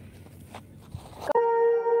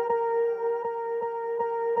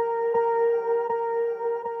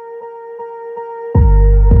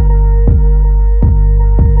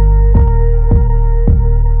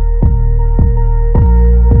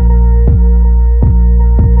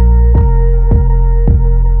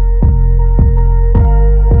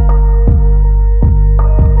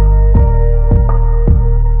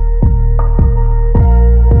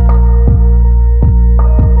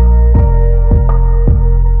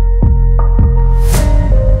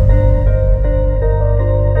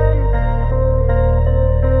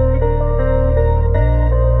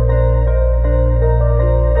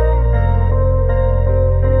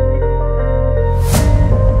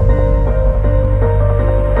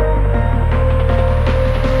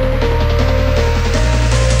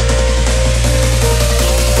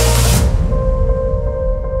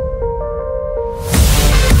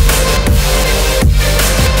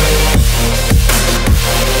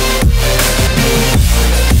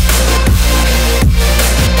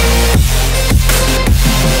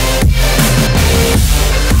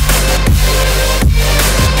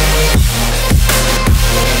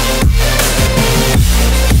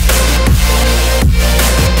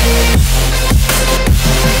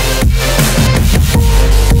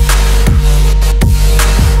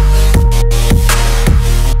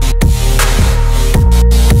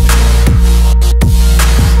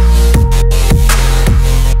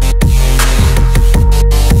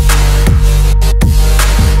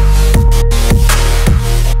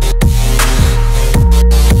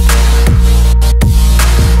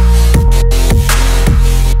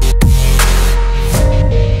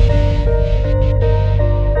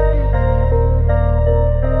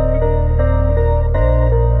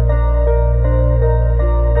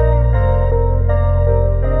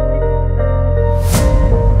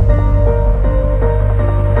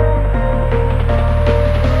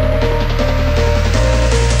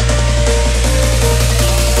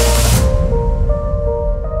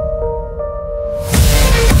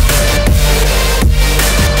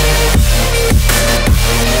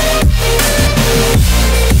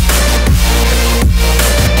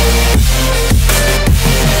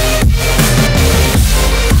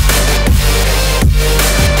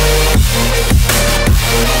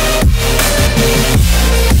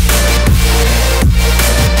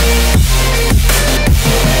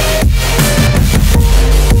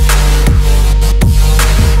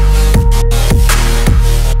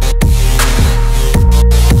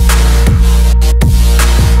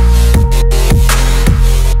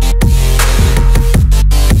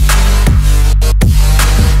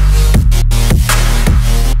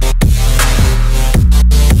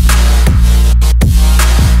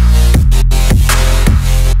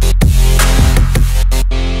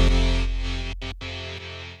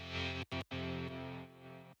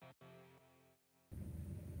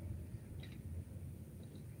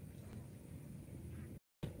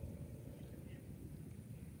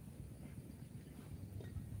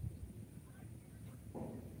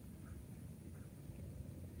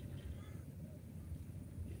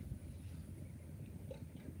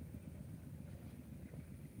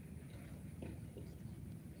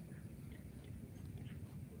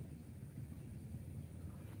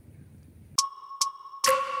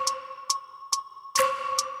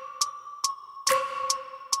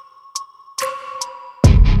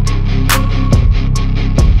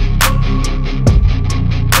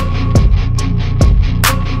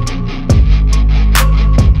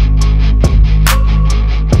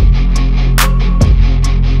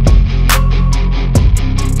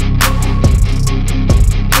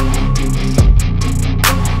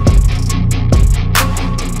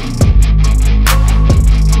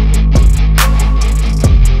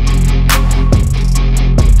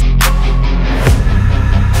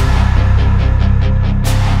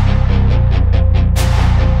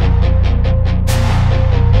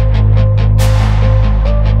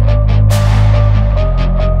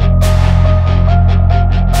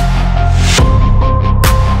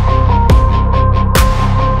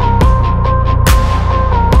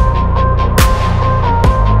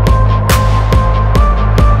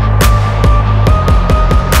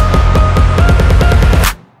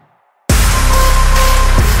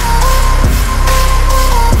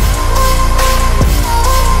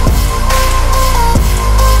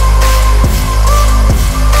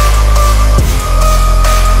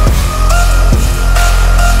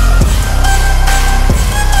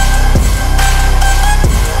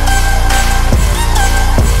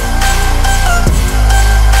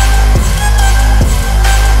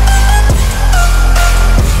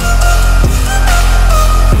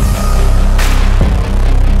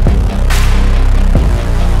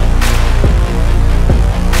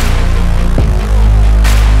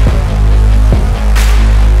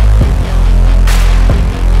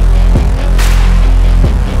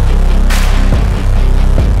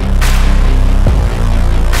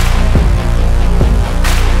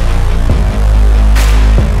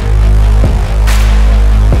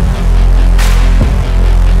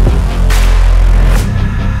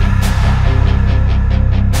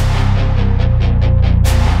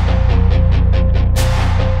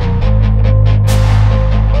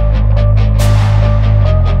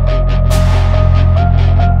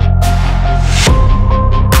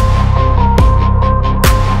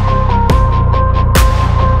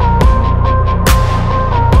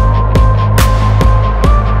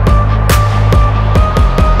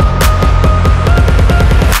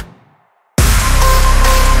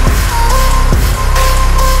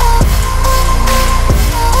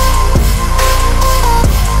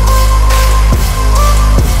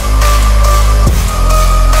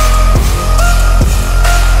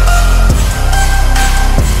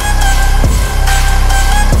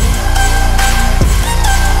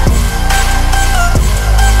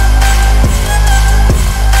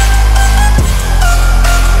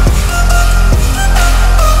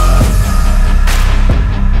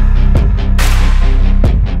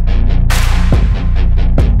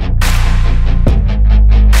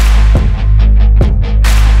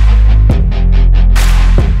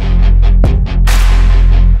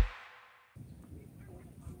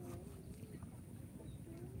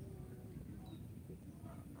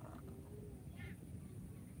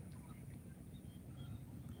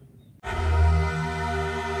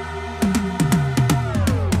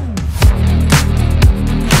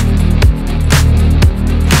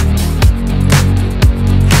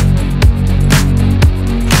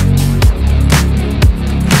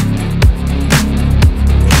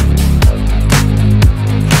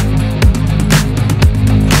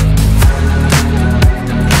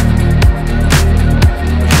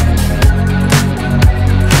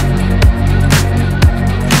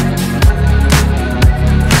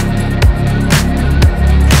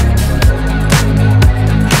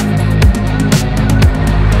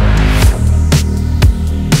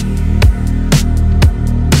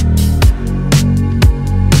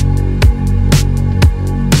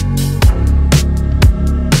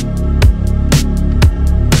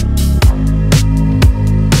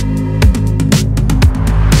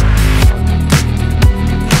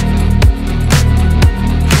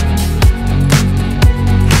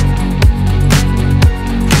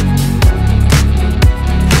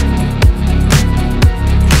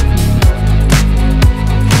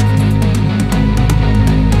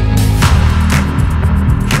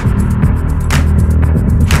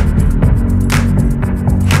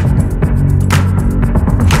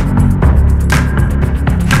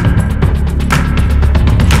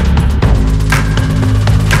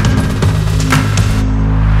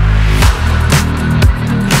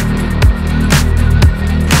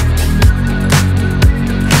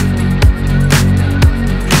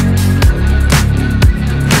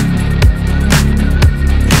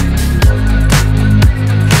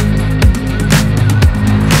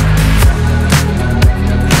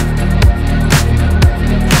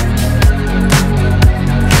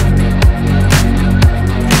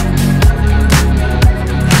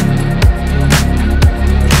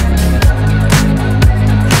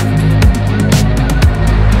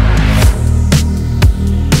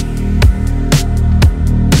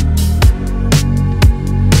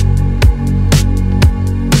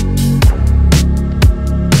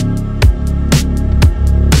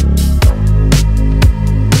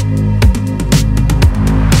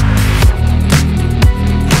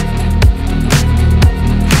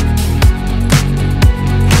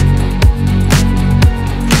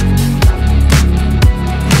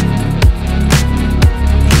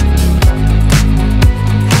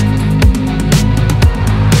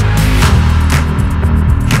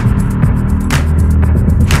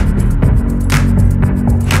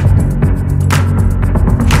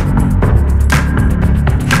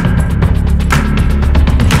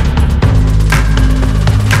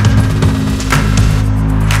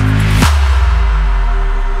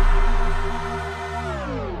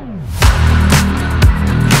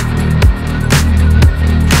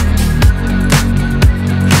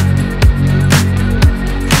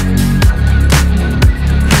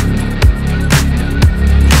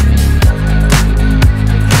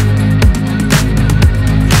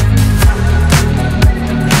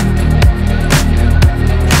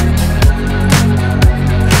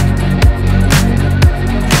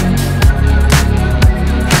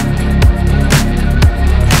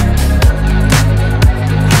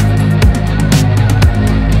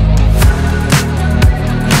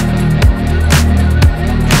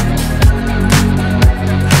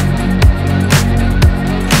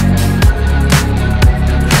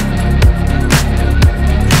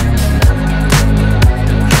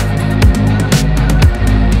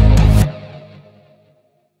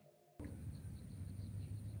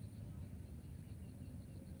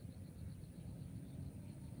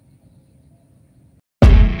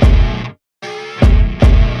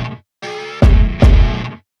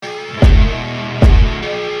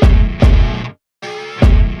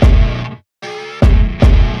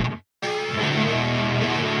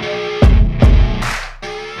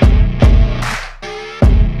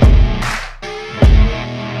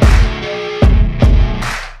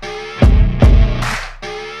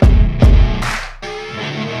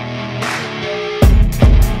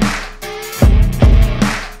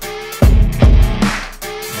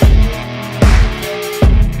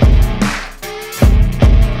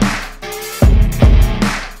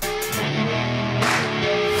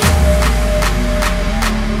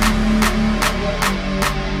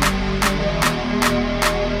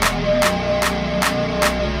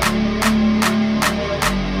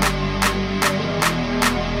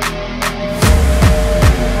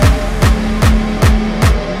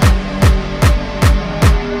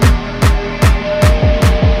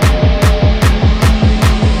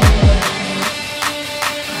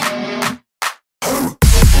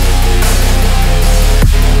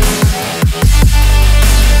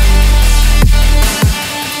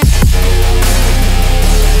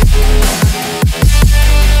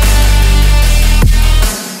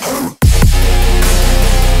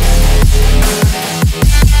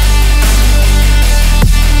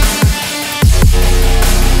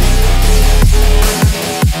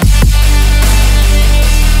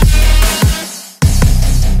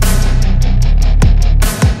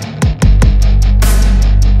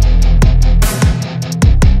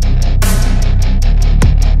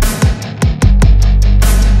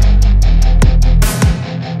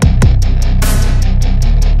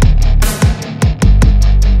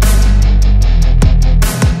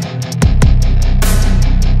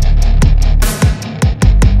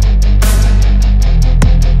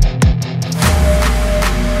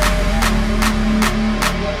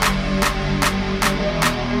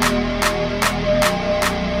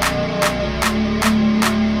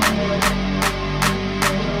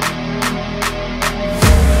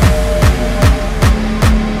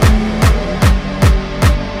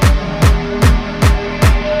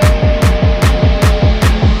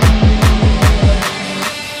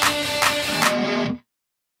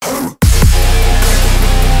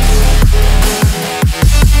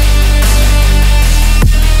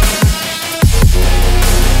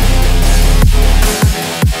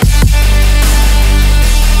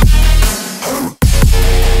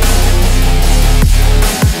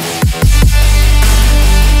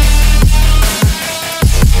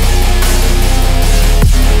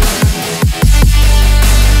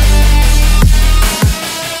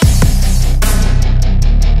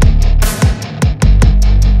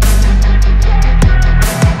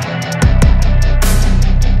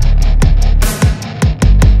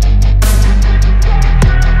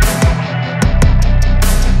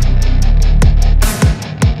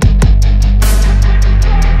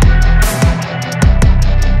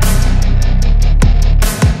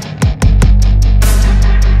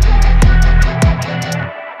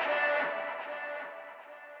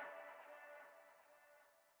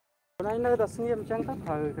 ta xem chẳng tất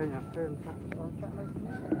thời cái nhỉ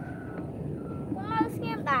Mau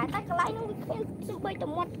xem đã ta cái lại nó bị xem bay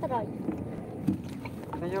tầm mắt rồi.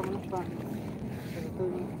 Bây giờ mình bạn.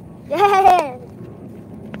 Yeah.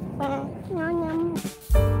 Nhắm nhắm.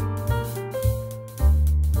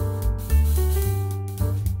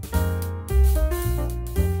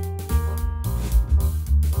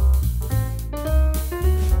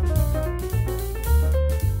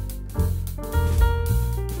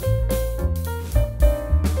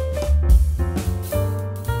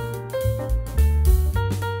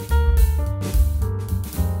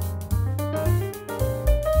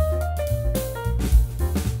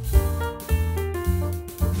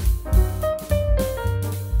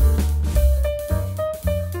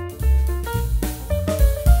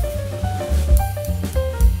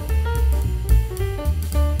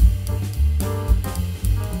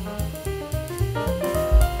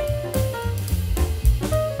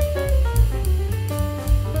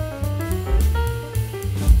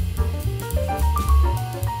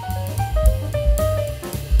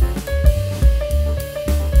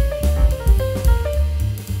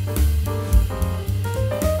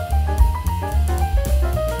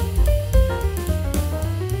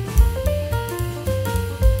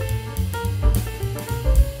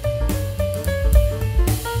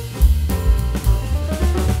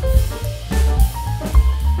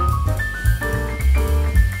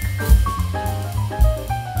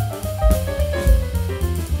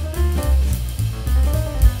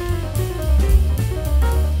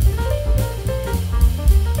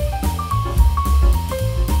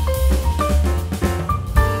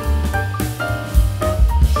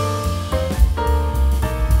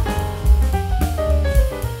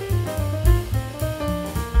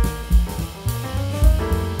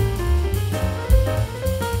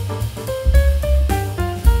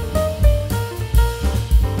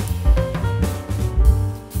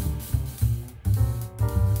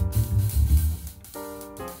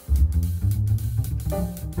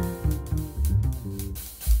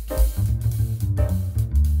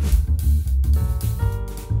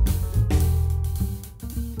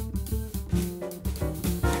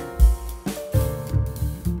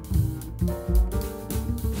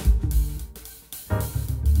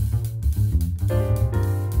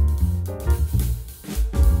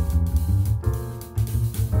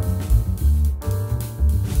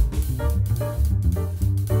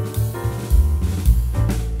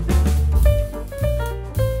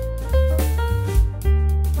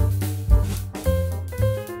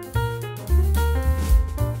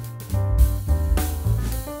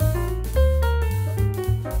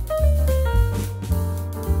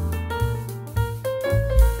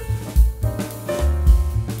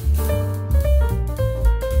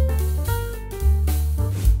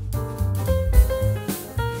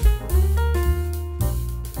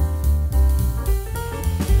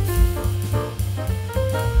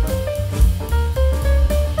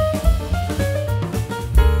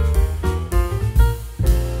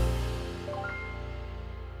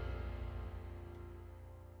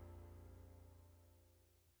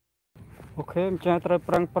 Ok, mình tra trời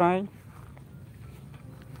prang prai.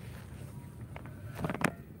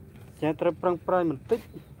 Tra trời prang prai mình tích.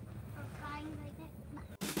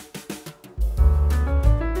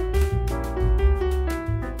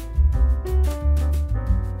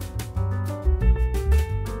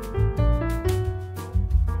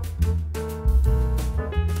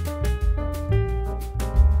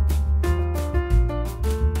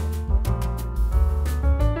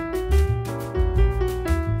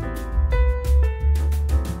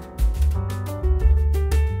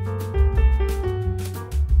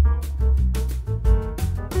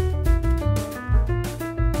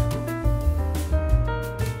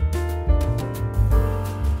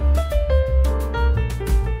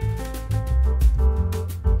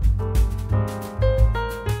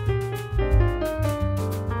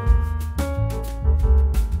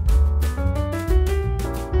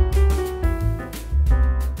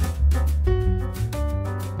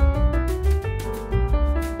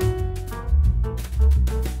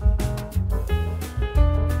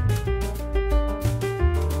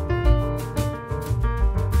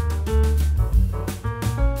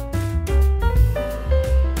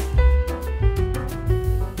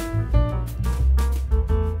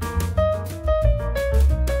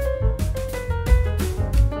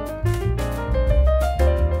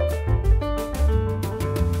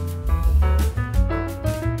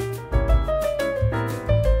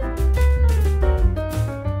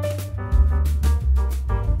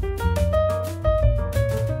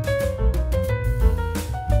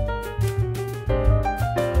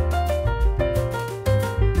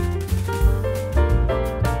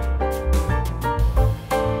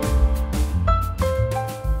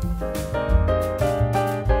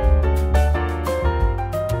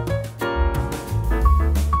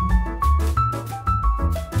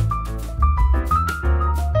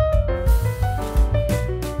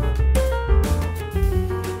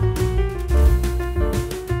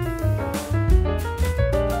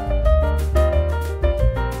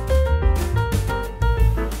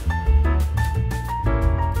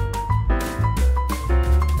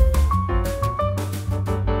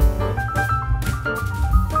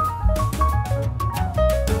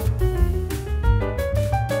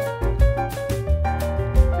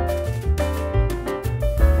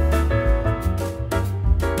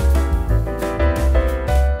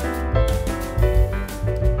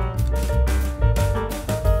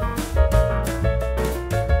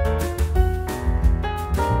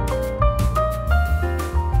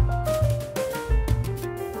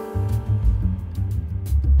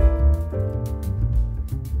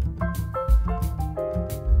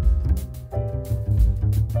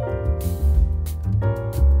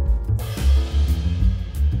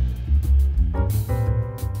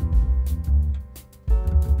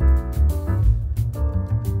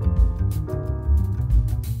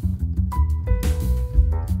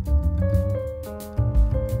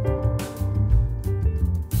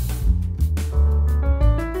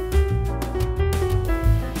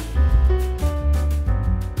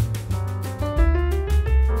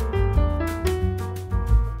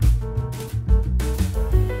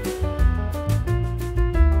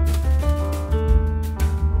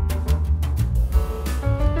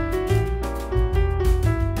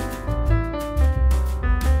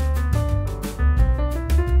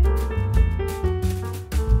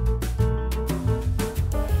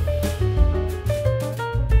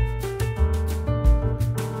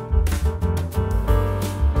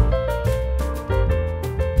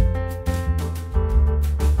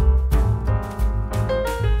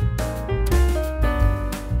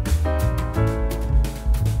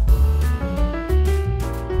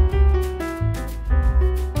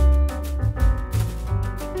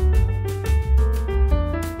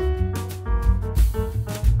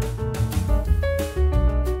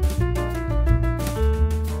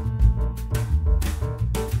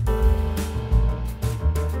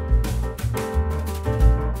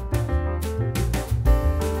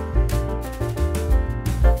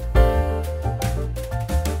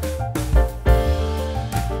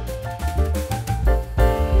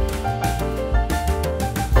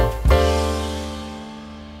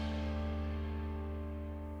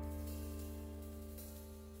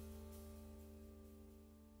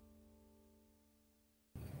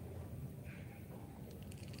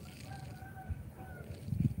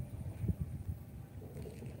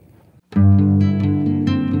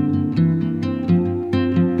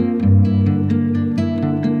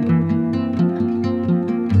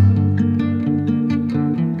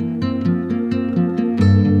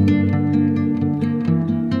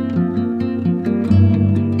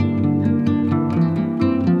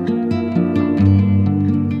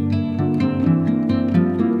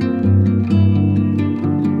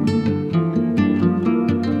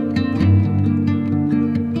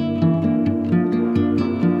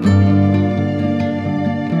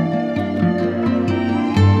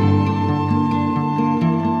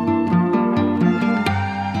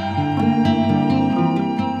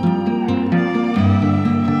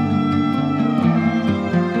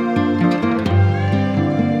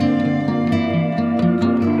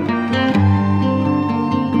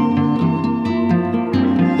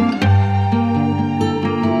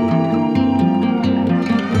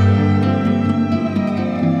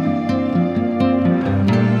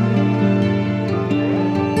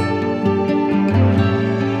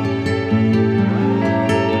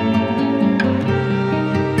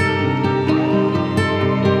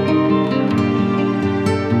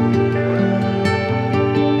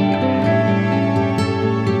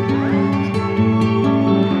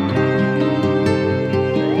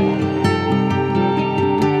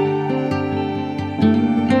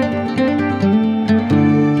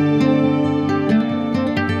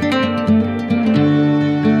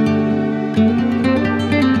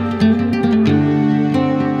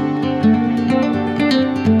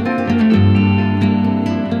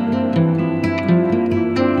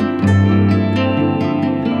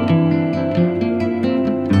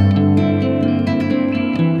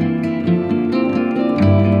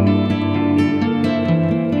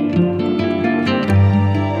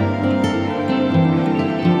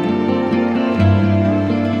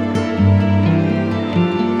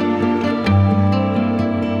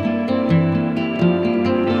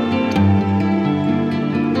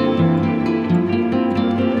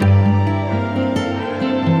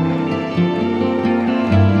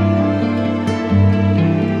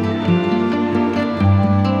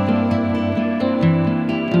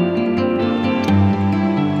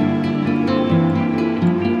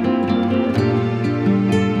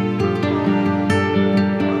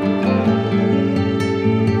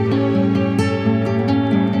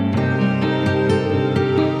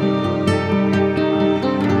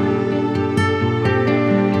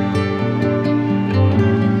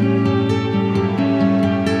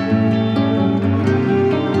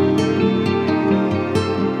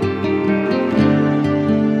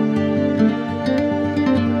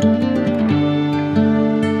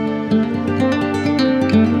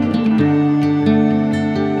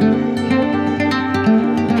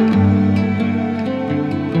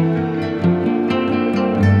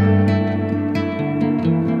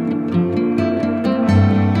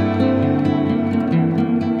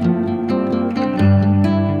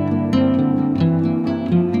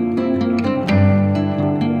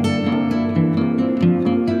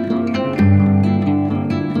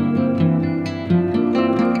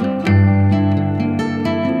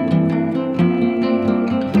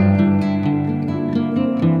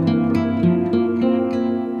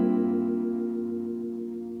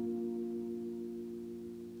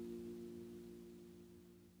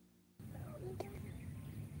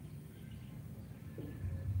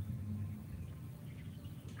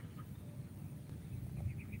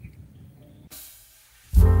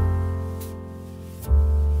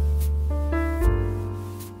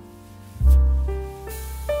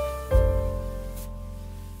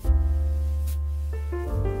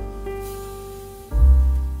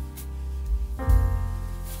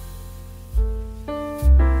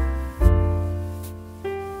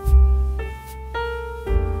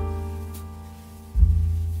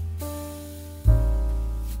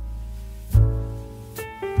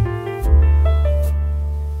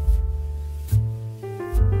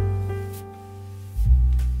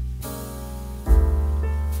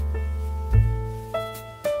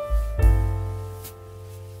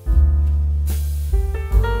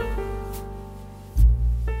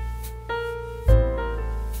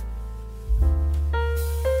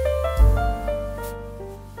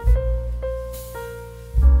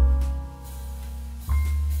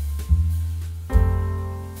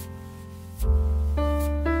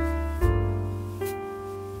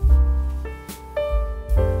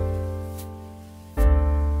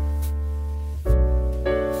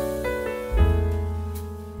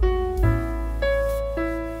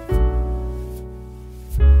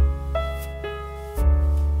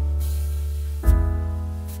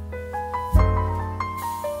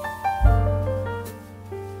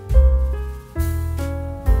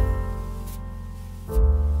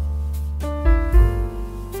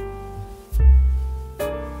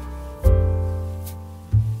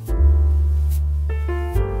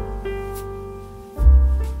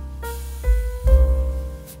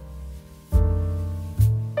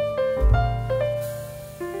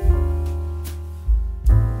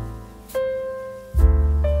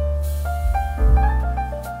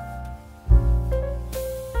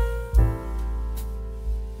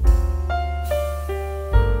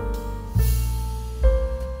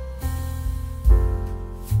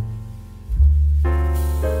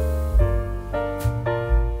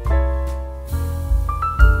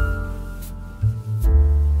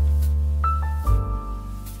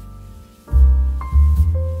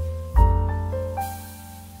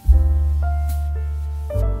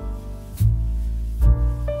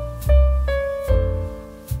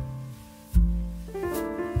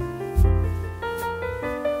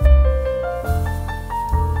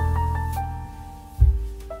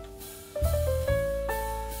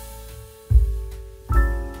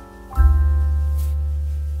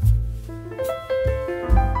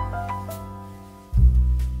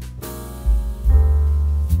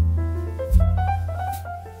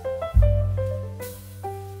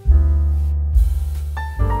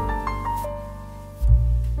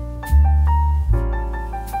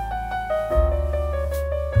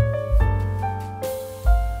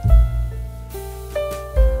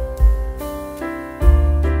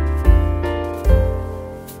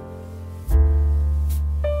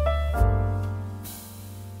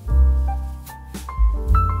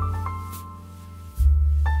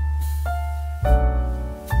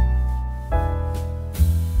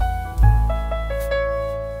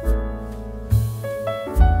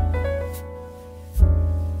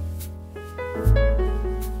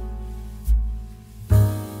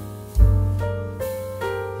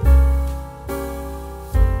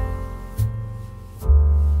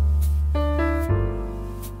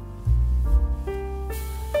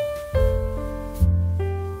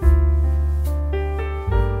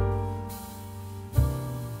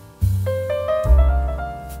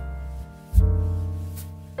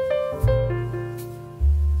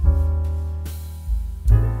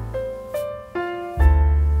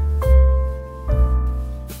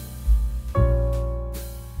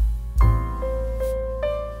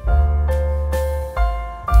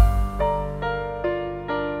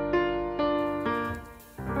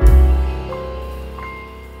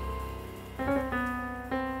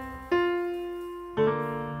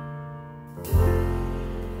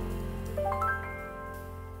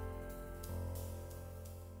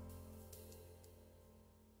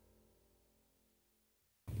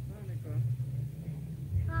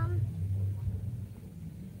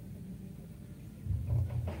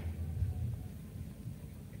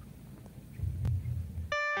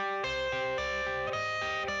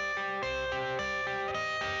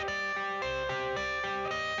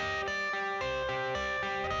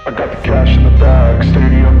 I got the cash in the bag,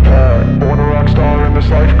 stadium packed. Born a rock star in this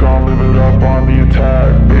life, gon' live it up on the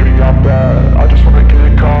attack. Baby, I'm bad, I just wanna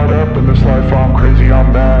get caught up in this life. I'm crazy,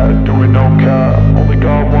 I'm mad, doing no cap. Only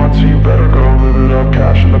God wants, so you better go live it up.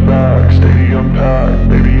 Cash in the bag, stadium packed.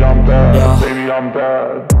 Baby, I'm bad, baby, I'm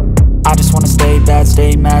bad. I just wanna stay bad,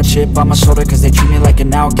 stay mad. Chip on my shoulder cause they treat me like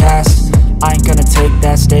an outcast. I ain't gonna take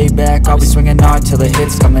that, stay back. I'll be swinging hard till the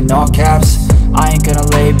hits come in all caps. I ain't gonna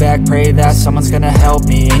lay back, pray that someone's gonna help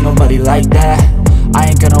me. Ain't nobody like that. I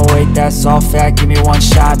ain't gonna wait, that's all fact. Give me one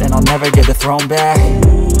shot and I'll never get the throne back.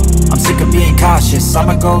 I'm sick of being cautious,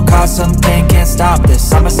 I'ma go cause something, can't stop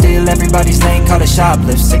this. I'ma steal everybody's lane, call it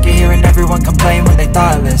shoplift. Sick of hearing everyone complain when they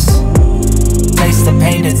thoughtless. Taste the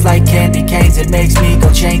pain, it's like candy canes. It makes me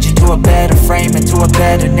go change into a better frame, into a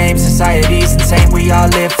better name. Society's insane, we all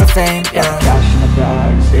live for fame, yeah. Cash in the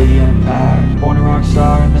bag, stadium packed. Born a rock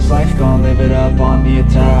star in this life, gon' live it up on the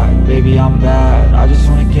attack. Baby, I'm bad, I just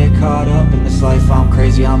wanna get caught up in this life. I'm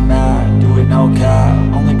crazy, I'm mad, do it no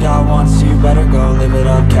cap. Only God wants, so you better go live it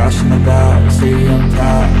up. Cash in the bag, stadium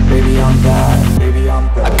packed. Baby, I'm bad, baby, I'm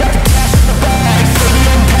bad. I got the cash in the bag,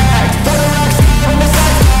 stadium packed. Born a rock star in this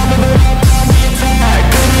life, gon' live it up.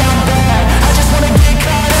 Baby, I'm bad, I just wanna get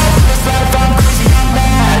caught up in this life. I'm crazy, I'm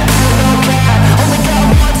mad, do it no cap. Only God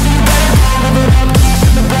wants, so you better go live it up. Cash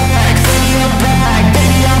in the bag, stadium packed.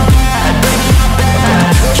 Baby, I'm bad, baby, I'm bad.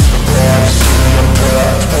 Cash in the bag, stadium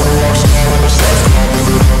packed. Born a rock star in this life, gon' live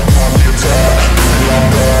it up on the attack. Baby, I'm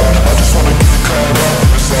bad, I just wanna get caught up in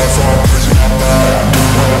this life. I'm crazy, I'm mad, do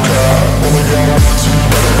it no cap. Only God wants, so you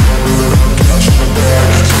better go live it up. Cash in the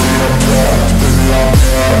bag, stadium packed. Baby, I'm bad, baby, I'm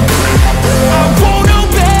bad. I won't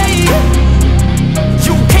obey.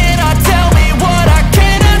 You cannot tell me what I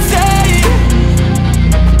cannot say.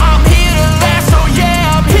 I'm here to last, so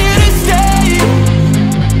yeah, I'm here to stay.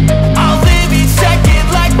 I'll live each second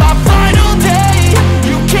like my final day.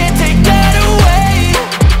 You can't take that away,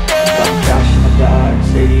 yeah. Cash in the bag,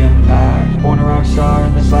 stadium packed. Born a rock star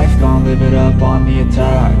in this life, gon' live it up on the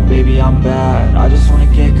attack. Baby, I'm bad, I just wanna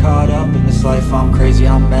get caught up in this life. I'm crazy,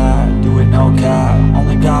 I'm mad, do it no cap.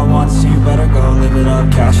 Only God wants, so you better go live it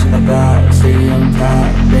up. Cash in the bag, stadium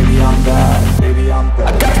packed. Baby, I'm bad, baby, I'm bad.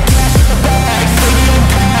 I got the cash in the bag, stadium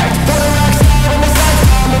packed. Born a rock star in this life,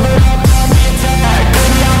 gon' live it up on the attack.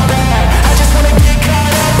 Baby, I'm bad, I just wanna get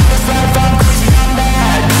caught up in this life. I'm crazy, I'm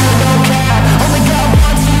mad, do it no cap. Only God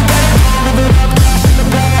wants, so you better go live it up. Cash in the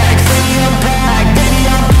bag, stadium packed. Baby,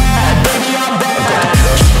 I'm bad, baby, I'm bad. I got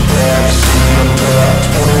the cash in the bag, stadium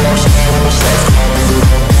packed. Born a rock star in this life, gon' live it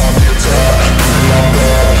up on the attack. Baby, I'm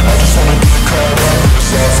bad, I just wanna get caught up in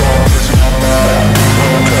this life. I'm crazy, I'm mad, do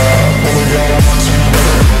it no cap. Only God wants, so you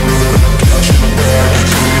better go live it up. Cash in the bag,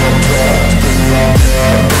 stadium packed. Baby, I'm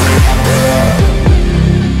bad, baby, I'm bad.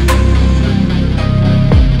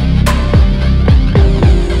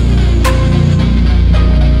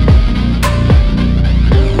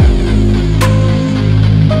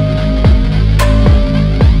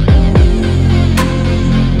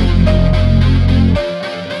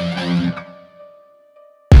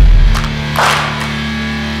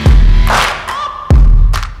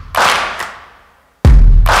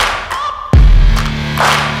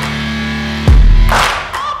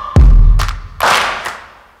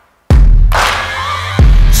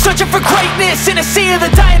 Searching for greatness in a sea of the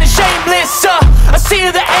dying and shameless, a sea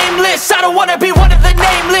of the aimless. I don't wanna be one of the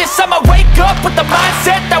nameless. I'ma wake up with the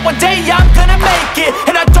mindset that one day I'm gonna make it.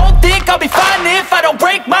 And I don't think I'll be fine if I don't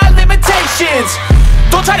break my limitations.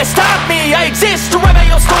 Don't try to stop me, I exist to write my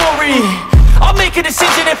own story. I'll make a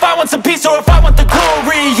decision if I want some peace or if I want the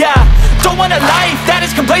glory, yeah. Don't want a life that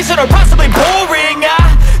is complacent or possibly boring.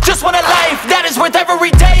 I just want a life that is worth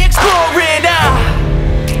every day exploring.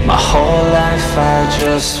 My whole life I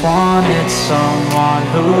just wanted someone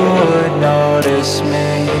who would notice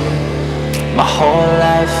me. My whole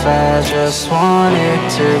life I just wanted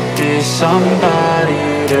to be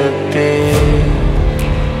somebody to be.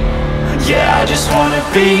 Yeah, I just wanna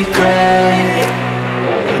be great.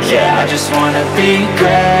 Yeah, I just wanna be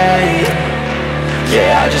great.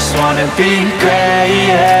 Yeah, I just wanna be great.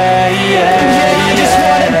 Yeah, yeah, yeah, I just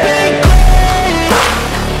wanna be great.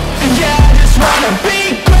 Yeah, I just wanna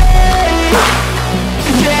be great.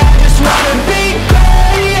 Yeah, I just wanna be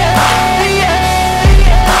great. Yeah, yeah,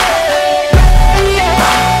 yeah, yeah, yeah,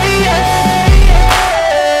 yeah.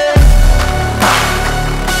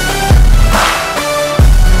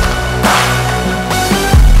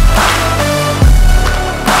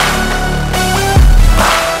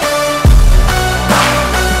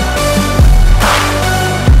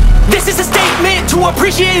 This is a statement to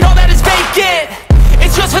appreciate all that is vacant.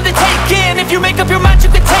 It's just for the taking. If you make up your mind, you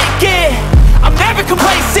can take it. I'm never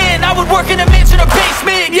complacent. I would work in a mansion or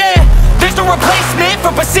basement.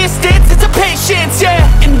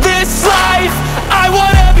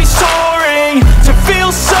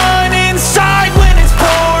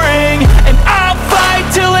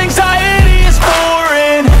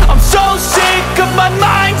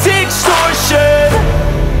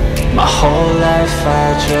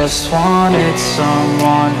 just wanted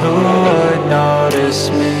someone who would notice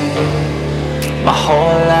me. My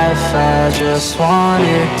whole life I just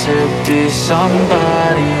wanted to be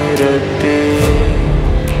somebody to be.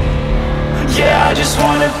 Yeah, I just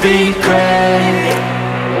wanna be great.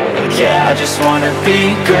 Yeah, I just wanna be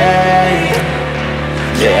great.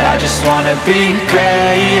 Yeah, I just wanna be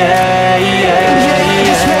great. Yeah, yeah, yeah, I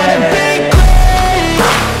just wanna be great.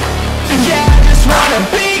 Yeah, I just wanna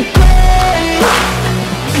be great.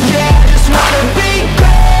 Yeah, I just wanna be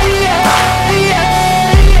great. Yeah, yeah, yeah,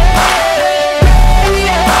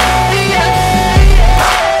 yeah, yeah.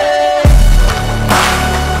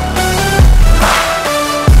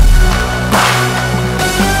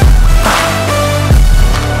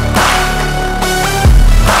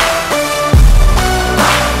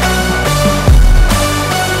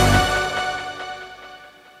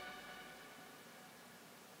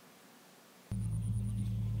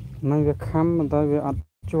 Này việc khăm mà ta việc ăn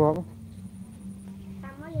chua.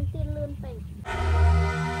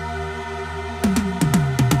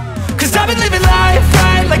 Cause I've been living life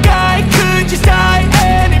right like I could just die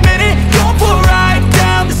any minute. Going for a ride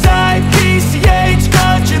down the side, PCH,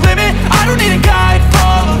 country limit. I don't need a guide,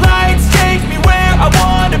 follow lights, take me where I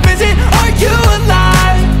wanna visit. Are you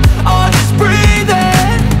alive? Or just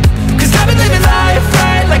breathing? Cause I've been living life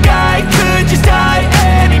right like I could just die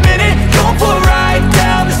any minute. Going for a ride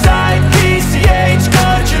down the side, PCH,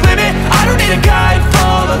 country limit. I don't need a guide,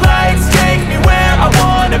 follow lights, take me where I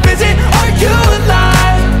wanna visit. Are you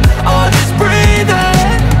alive? Or just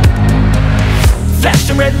breathing?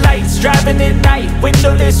 Flashing red lights, driving at night,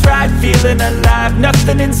 windowless ride, feeling alive.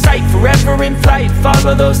 Nothing in sight, forever in flight.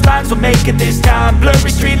 Follow those lines, we'll make it this time.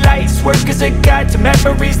 Blurry street lights, work as a guide to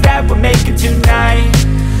memories that we're making tonight.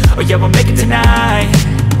 Oh yeah, we'll make it tonight.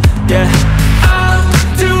 Yeah, I'll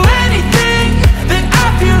do anything that I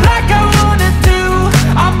feel like I wanna do.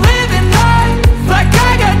 I'm living life like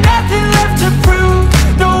I got nothing left to prove.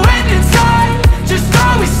 No end in sight, just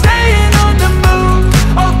always staying on the move.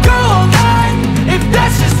 I'll go all night if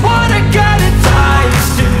that's just what I gotta do. Life's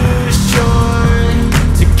too short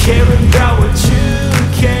to care about what you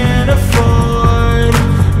can't afford.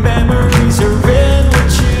 Memories are in what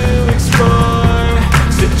you explore,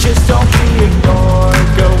 so just don't be ignored.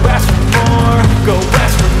 Go ask for more, go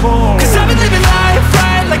ask for more. Cause I've been living life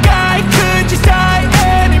right like I could just die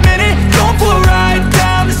any minute. Going for a ride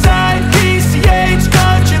down the side, PCH,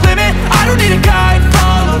 country limit. I don't need a guide,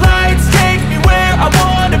 follow lights, take me where I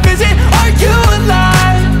wanna visit. Are you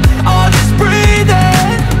alive? Or just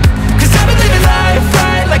breathing? Cause I've been living life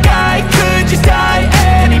right like I could just die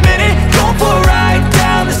any minute. Going for a ride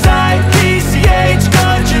down the side, PCH,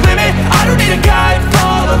 country limit. I don't need a guide,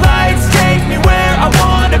 follow lights, take me where I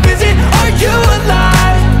wanna visit. Are you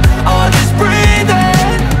alive? Or just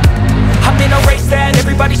breathing? I'm in a race that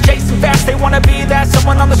everybody's chasing fast. They wanna be that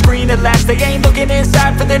someone on the screen at last. They ain't looking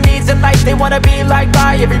inside for their needs in life. They wanna be liked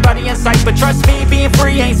by everybody in sight. But trust me, being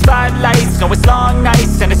free ain't spotlights. No, it's long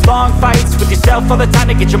nights and it's long fights with yourself all the time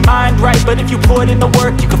to get your mind right. But if you put in the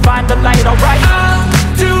work, you can find the light, alright. I'll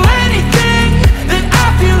do anything that I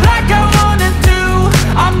feel like I wanna do.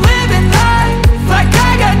 I'm living life like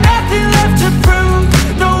I got nothing left to prove.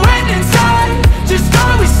 No end in sight, just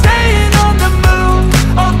always staying on the move.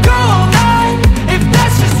 I'll go all night if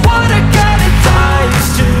that's just what I gotta do. Life's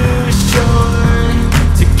too short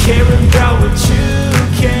to care about what you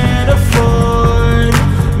can't afford.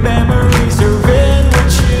 Memories are in what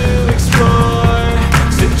you explore,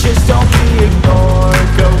 so just don't be ignored.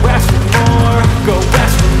 Go ask for more, go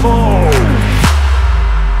ask for more.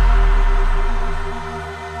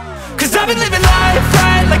 Cause I've been living life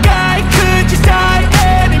right like I could just die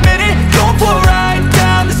any minute. Going for a ride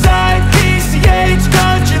down the side, PCH,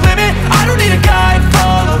 country limit. I don't need a guide,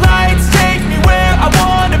 follow lights, take me where I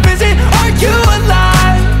wanna visit. Are you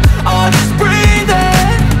alive? Or just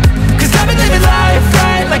breathing? Cause I've been living life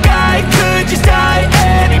right like I could just die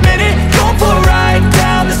any minute. Going for a ride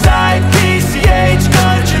down the side, PCH,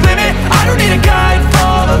 country limit. I don't need a guide,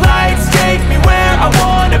 follow lights, take me where I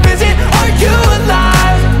wanna visit. Are you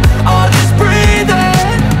alive? Or just breathing?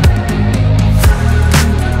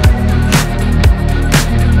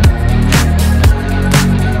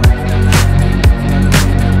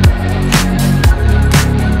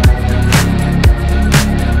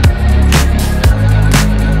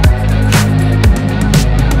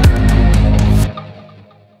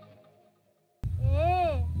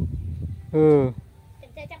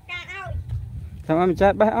 Thằng em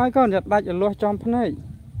chạy bay ai con giật bay ở lúa trong phân này.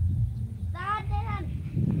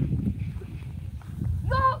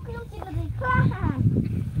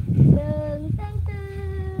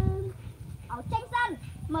 Ở tranh sân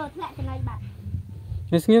mở lại cái này bạn.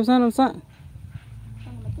 Nghiệp sao làm sao?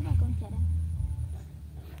 Con mà cứ bảo con trẻ đây.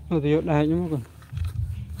 Nó thì đại nhưng mà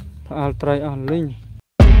còn thà trai linh.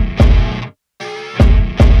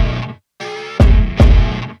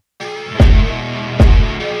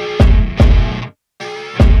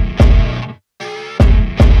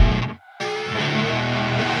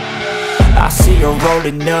 I see her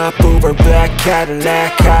rolling up, Uber black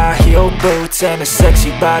Cadillac, high heel boots and a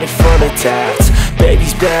sexy body full of tats.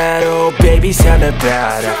 Baby's bad, oh baby's hella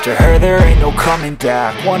bad. After her there ain't no coming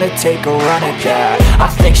back. Wanna take a run at that. I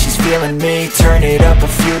think she's feeling me, turn it up a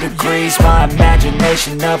few degrees. My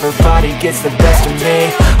imagination of her body gets the best of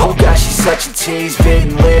me. Oh gosh, she's such a tease,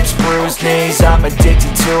 bitten lips, bruised knees. I'm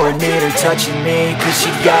addicted to her, need her touching me. Cause she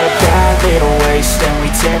got a bad little waist, and we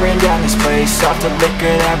tearing down this place. Off the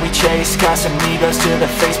liquor that we chase, got some egos to the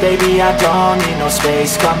face. Baby, I don't need no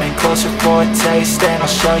space, coming closer for a taste. And I'll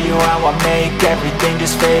show you how I make everything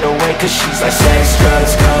just fade away. Cause she's like sex,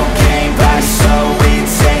 drugs, cocaine, body so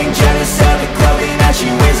insane. Jealous of the clothing that she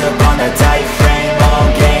wears up on a tight frame. All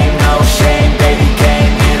game, no shame, baby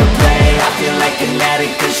came here to play. I feel like an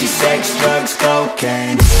addict cause she's sex, drugs,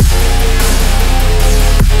 cocaine.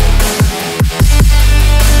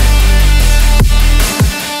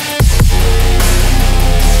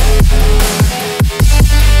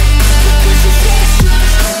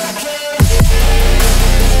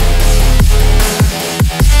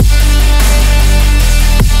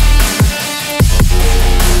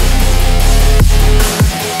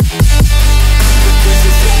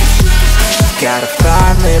 Got a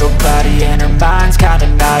fine little body and her mind's kinda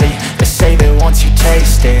naughty. They say that once you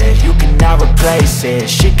taste it, you cannot replace it.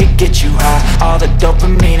 She could get you high, all the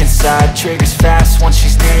dopamine inside triggers fast once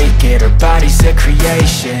she's naked. Her body's a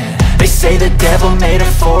creation. They say the devil made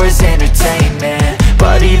her for his entertainment,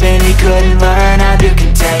 but even he couldn't learn how to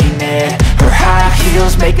contain it. Her high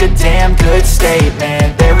heels make a damn good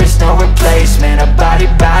statement. There is no replacement, a body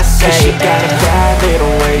by Satan. Cause she got a bad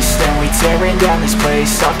little waist, and we tearing down this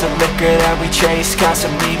place. Off the liquor that we chase, got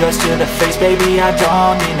some egos to the face. Baby, I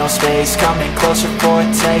don't need no space, coming closer for a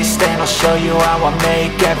taste. And I'll show you how I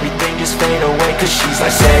make everything just fade away. Cause she's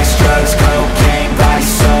like sex, drugs, cocaine, body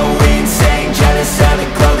so insane. Jealous of the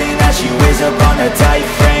clothing that she wears up on a tight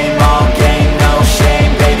frame. All game, no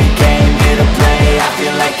shame, baby came here to play. I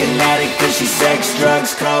feel like an addict cause she's sex,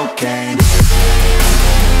 drugs, cocaine.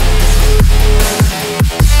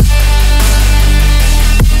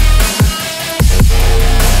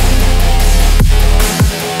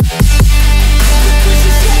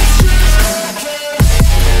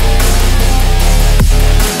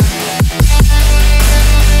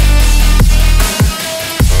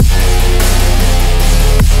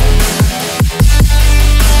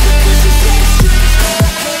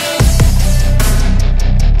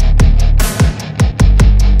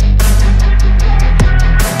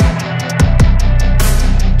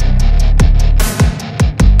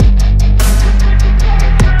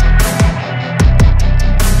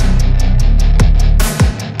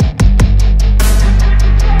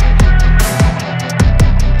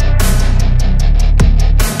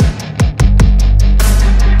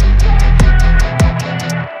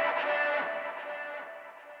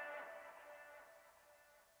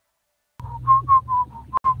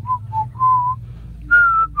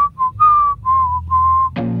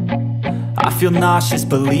 I feel nauseous,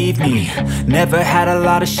 believe me. Never had a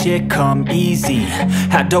lot of shit come easy.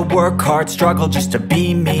 Had to work hard, struggle just to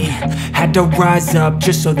be me. Had to rise up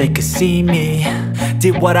just so they could see me.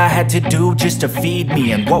 Did what I had to do just to feed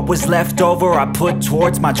me, and what was left over I put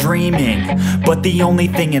towards my dreaming. But the only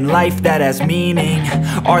thing in life that has meaning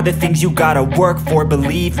are the things you gotta work for,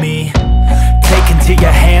 believe me. Take into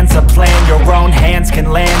your hands a plan, your own hands can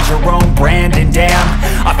land your own brand. And damn,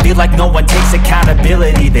 I feel like no one takes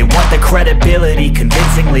accountability. They want the credibility,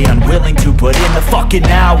 convincingly unwilling to put in the fucking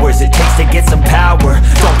hours it takes to get some power.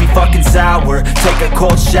 Don't be fucking sour, take a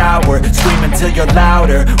cold shower. Scream until you're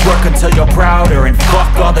louder, work until you're prouder. And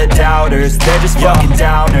fuck all the doubters, they're just fucking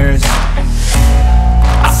downers.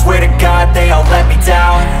 I swear to God they all let me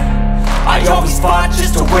down. I always fought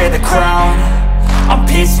just to wear the crown. I'm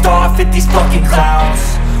pissed off at these fucking clowns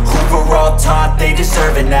who were all taught they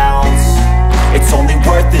deserve an ounce. It's only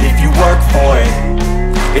worth it if you work for it.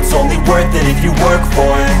 It's only worth it if you work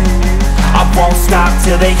for it. I won't stop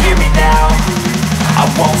till they hear me now. I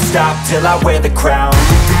won't stop till I wear the crown.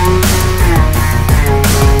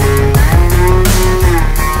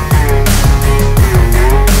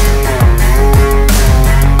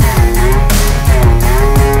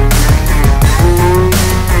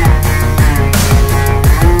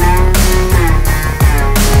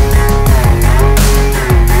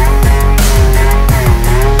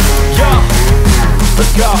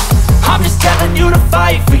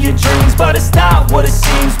 dreams, but it's not what it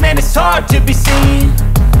seems. Man, it's hard to be seen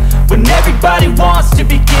when everybody wants to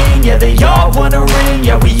be king. Yeah, they all wanna ring,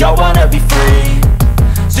 yeah, we all wanna be free.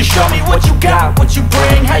 So show me what you got, what you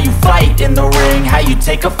bring, how you fight in the ring, how you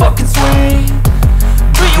take a fucking swing.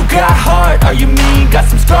 Do you got heart, are you mean? Got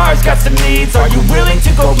some scars, got some needs, are you willing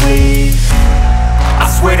to go bleed? I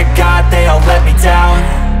swear to God they all let me down.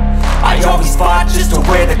 I always fought just to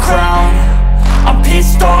wear the crown. I'm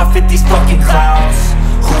pissed off at these fucking clowns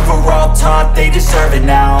who were all taught they deserve an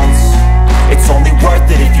ounce. It's only worth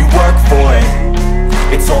it if you work for it.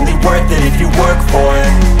 It's only worth it if you work for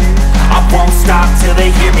it. I won't stop till they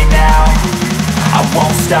hear me now. I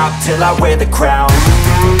won't stop till I wear the crown.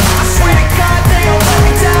 I swear to God they all let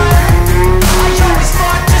me down. I always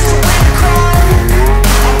fought just to wear the crown.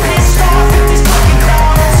 I'm pissed off at these fucking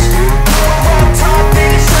clowns who are all taught they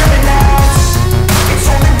deserve an ounce. It's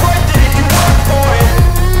only worth it if you work for it.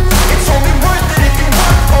 It's only worth it if you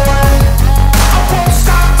work for it. I won't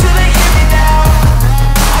stop till they hear me now.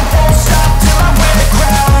 I won't stop till I wear the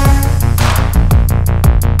crown.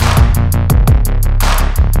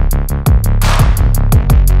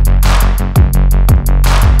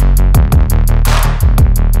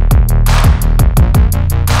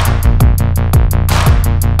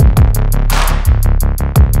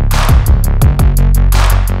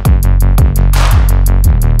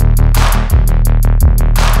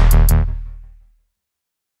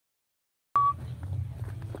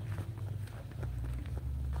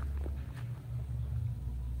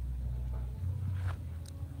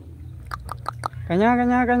 Kanya.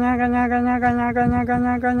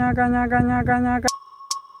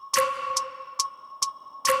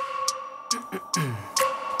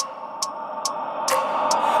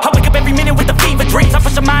 I wake up every minute with the fever dreams. I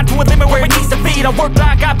push my mind to a limit where it needs to be. I work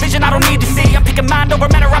blind, got vision I don't need to see. I'm picking mind over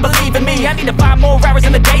matter, I believe in me. I need to find more hours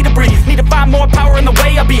in the day to breathe. Need to find more power in the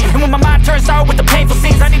way I be. And when my mind turns sour with the painful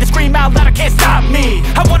scenes, I need to scream out loud, I can't stop me.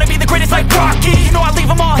 I wanna be the greatest like Rocky. You know I leave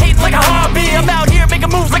them all hating like a hobby. I'm out here making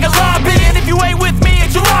moves like a lobby. And if you ain't with me,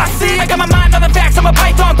 it's your loss. See, I got my mind on the facts, I'm a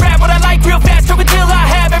python. Grab what I like real fast, choke until I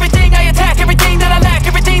have everything I attack, everything that I lack,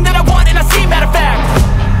 everything that I want, and I see, matter of fact.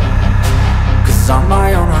 Cause I'm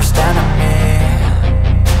my own worst enemy.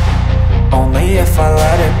 Only if I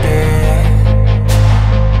let it be.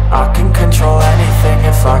 I can control anything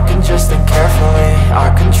if I can just think carefully.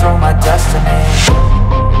 I control my destiny.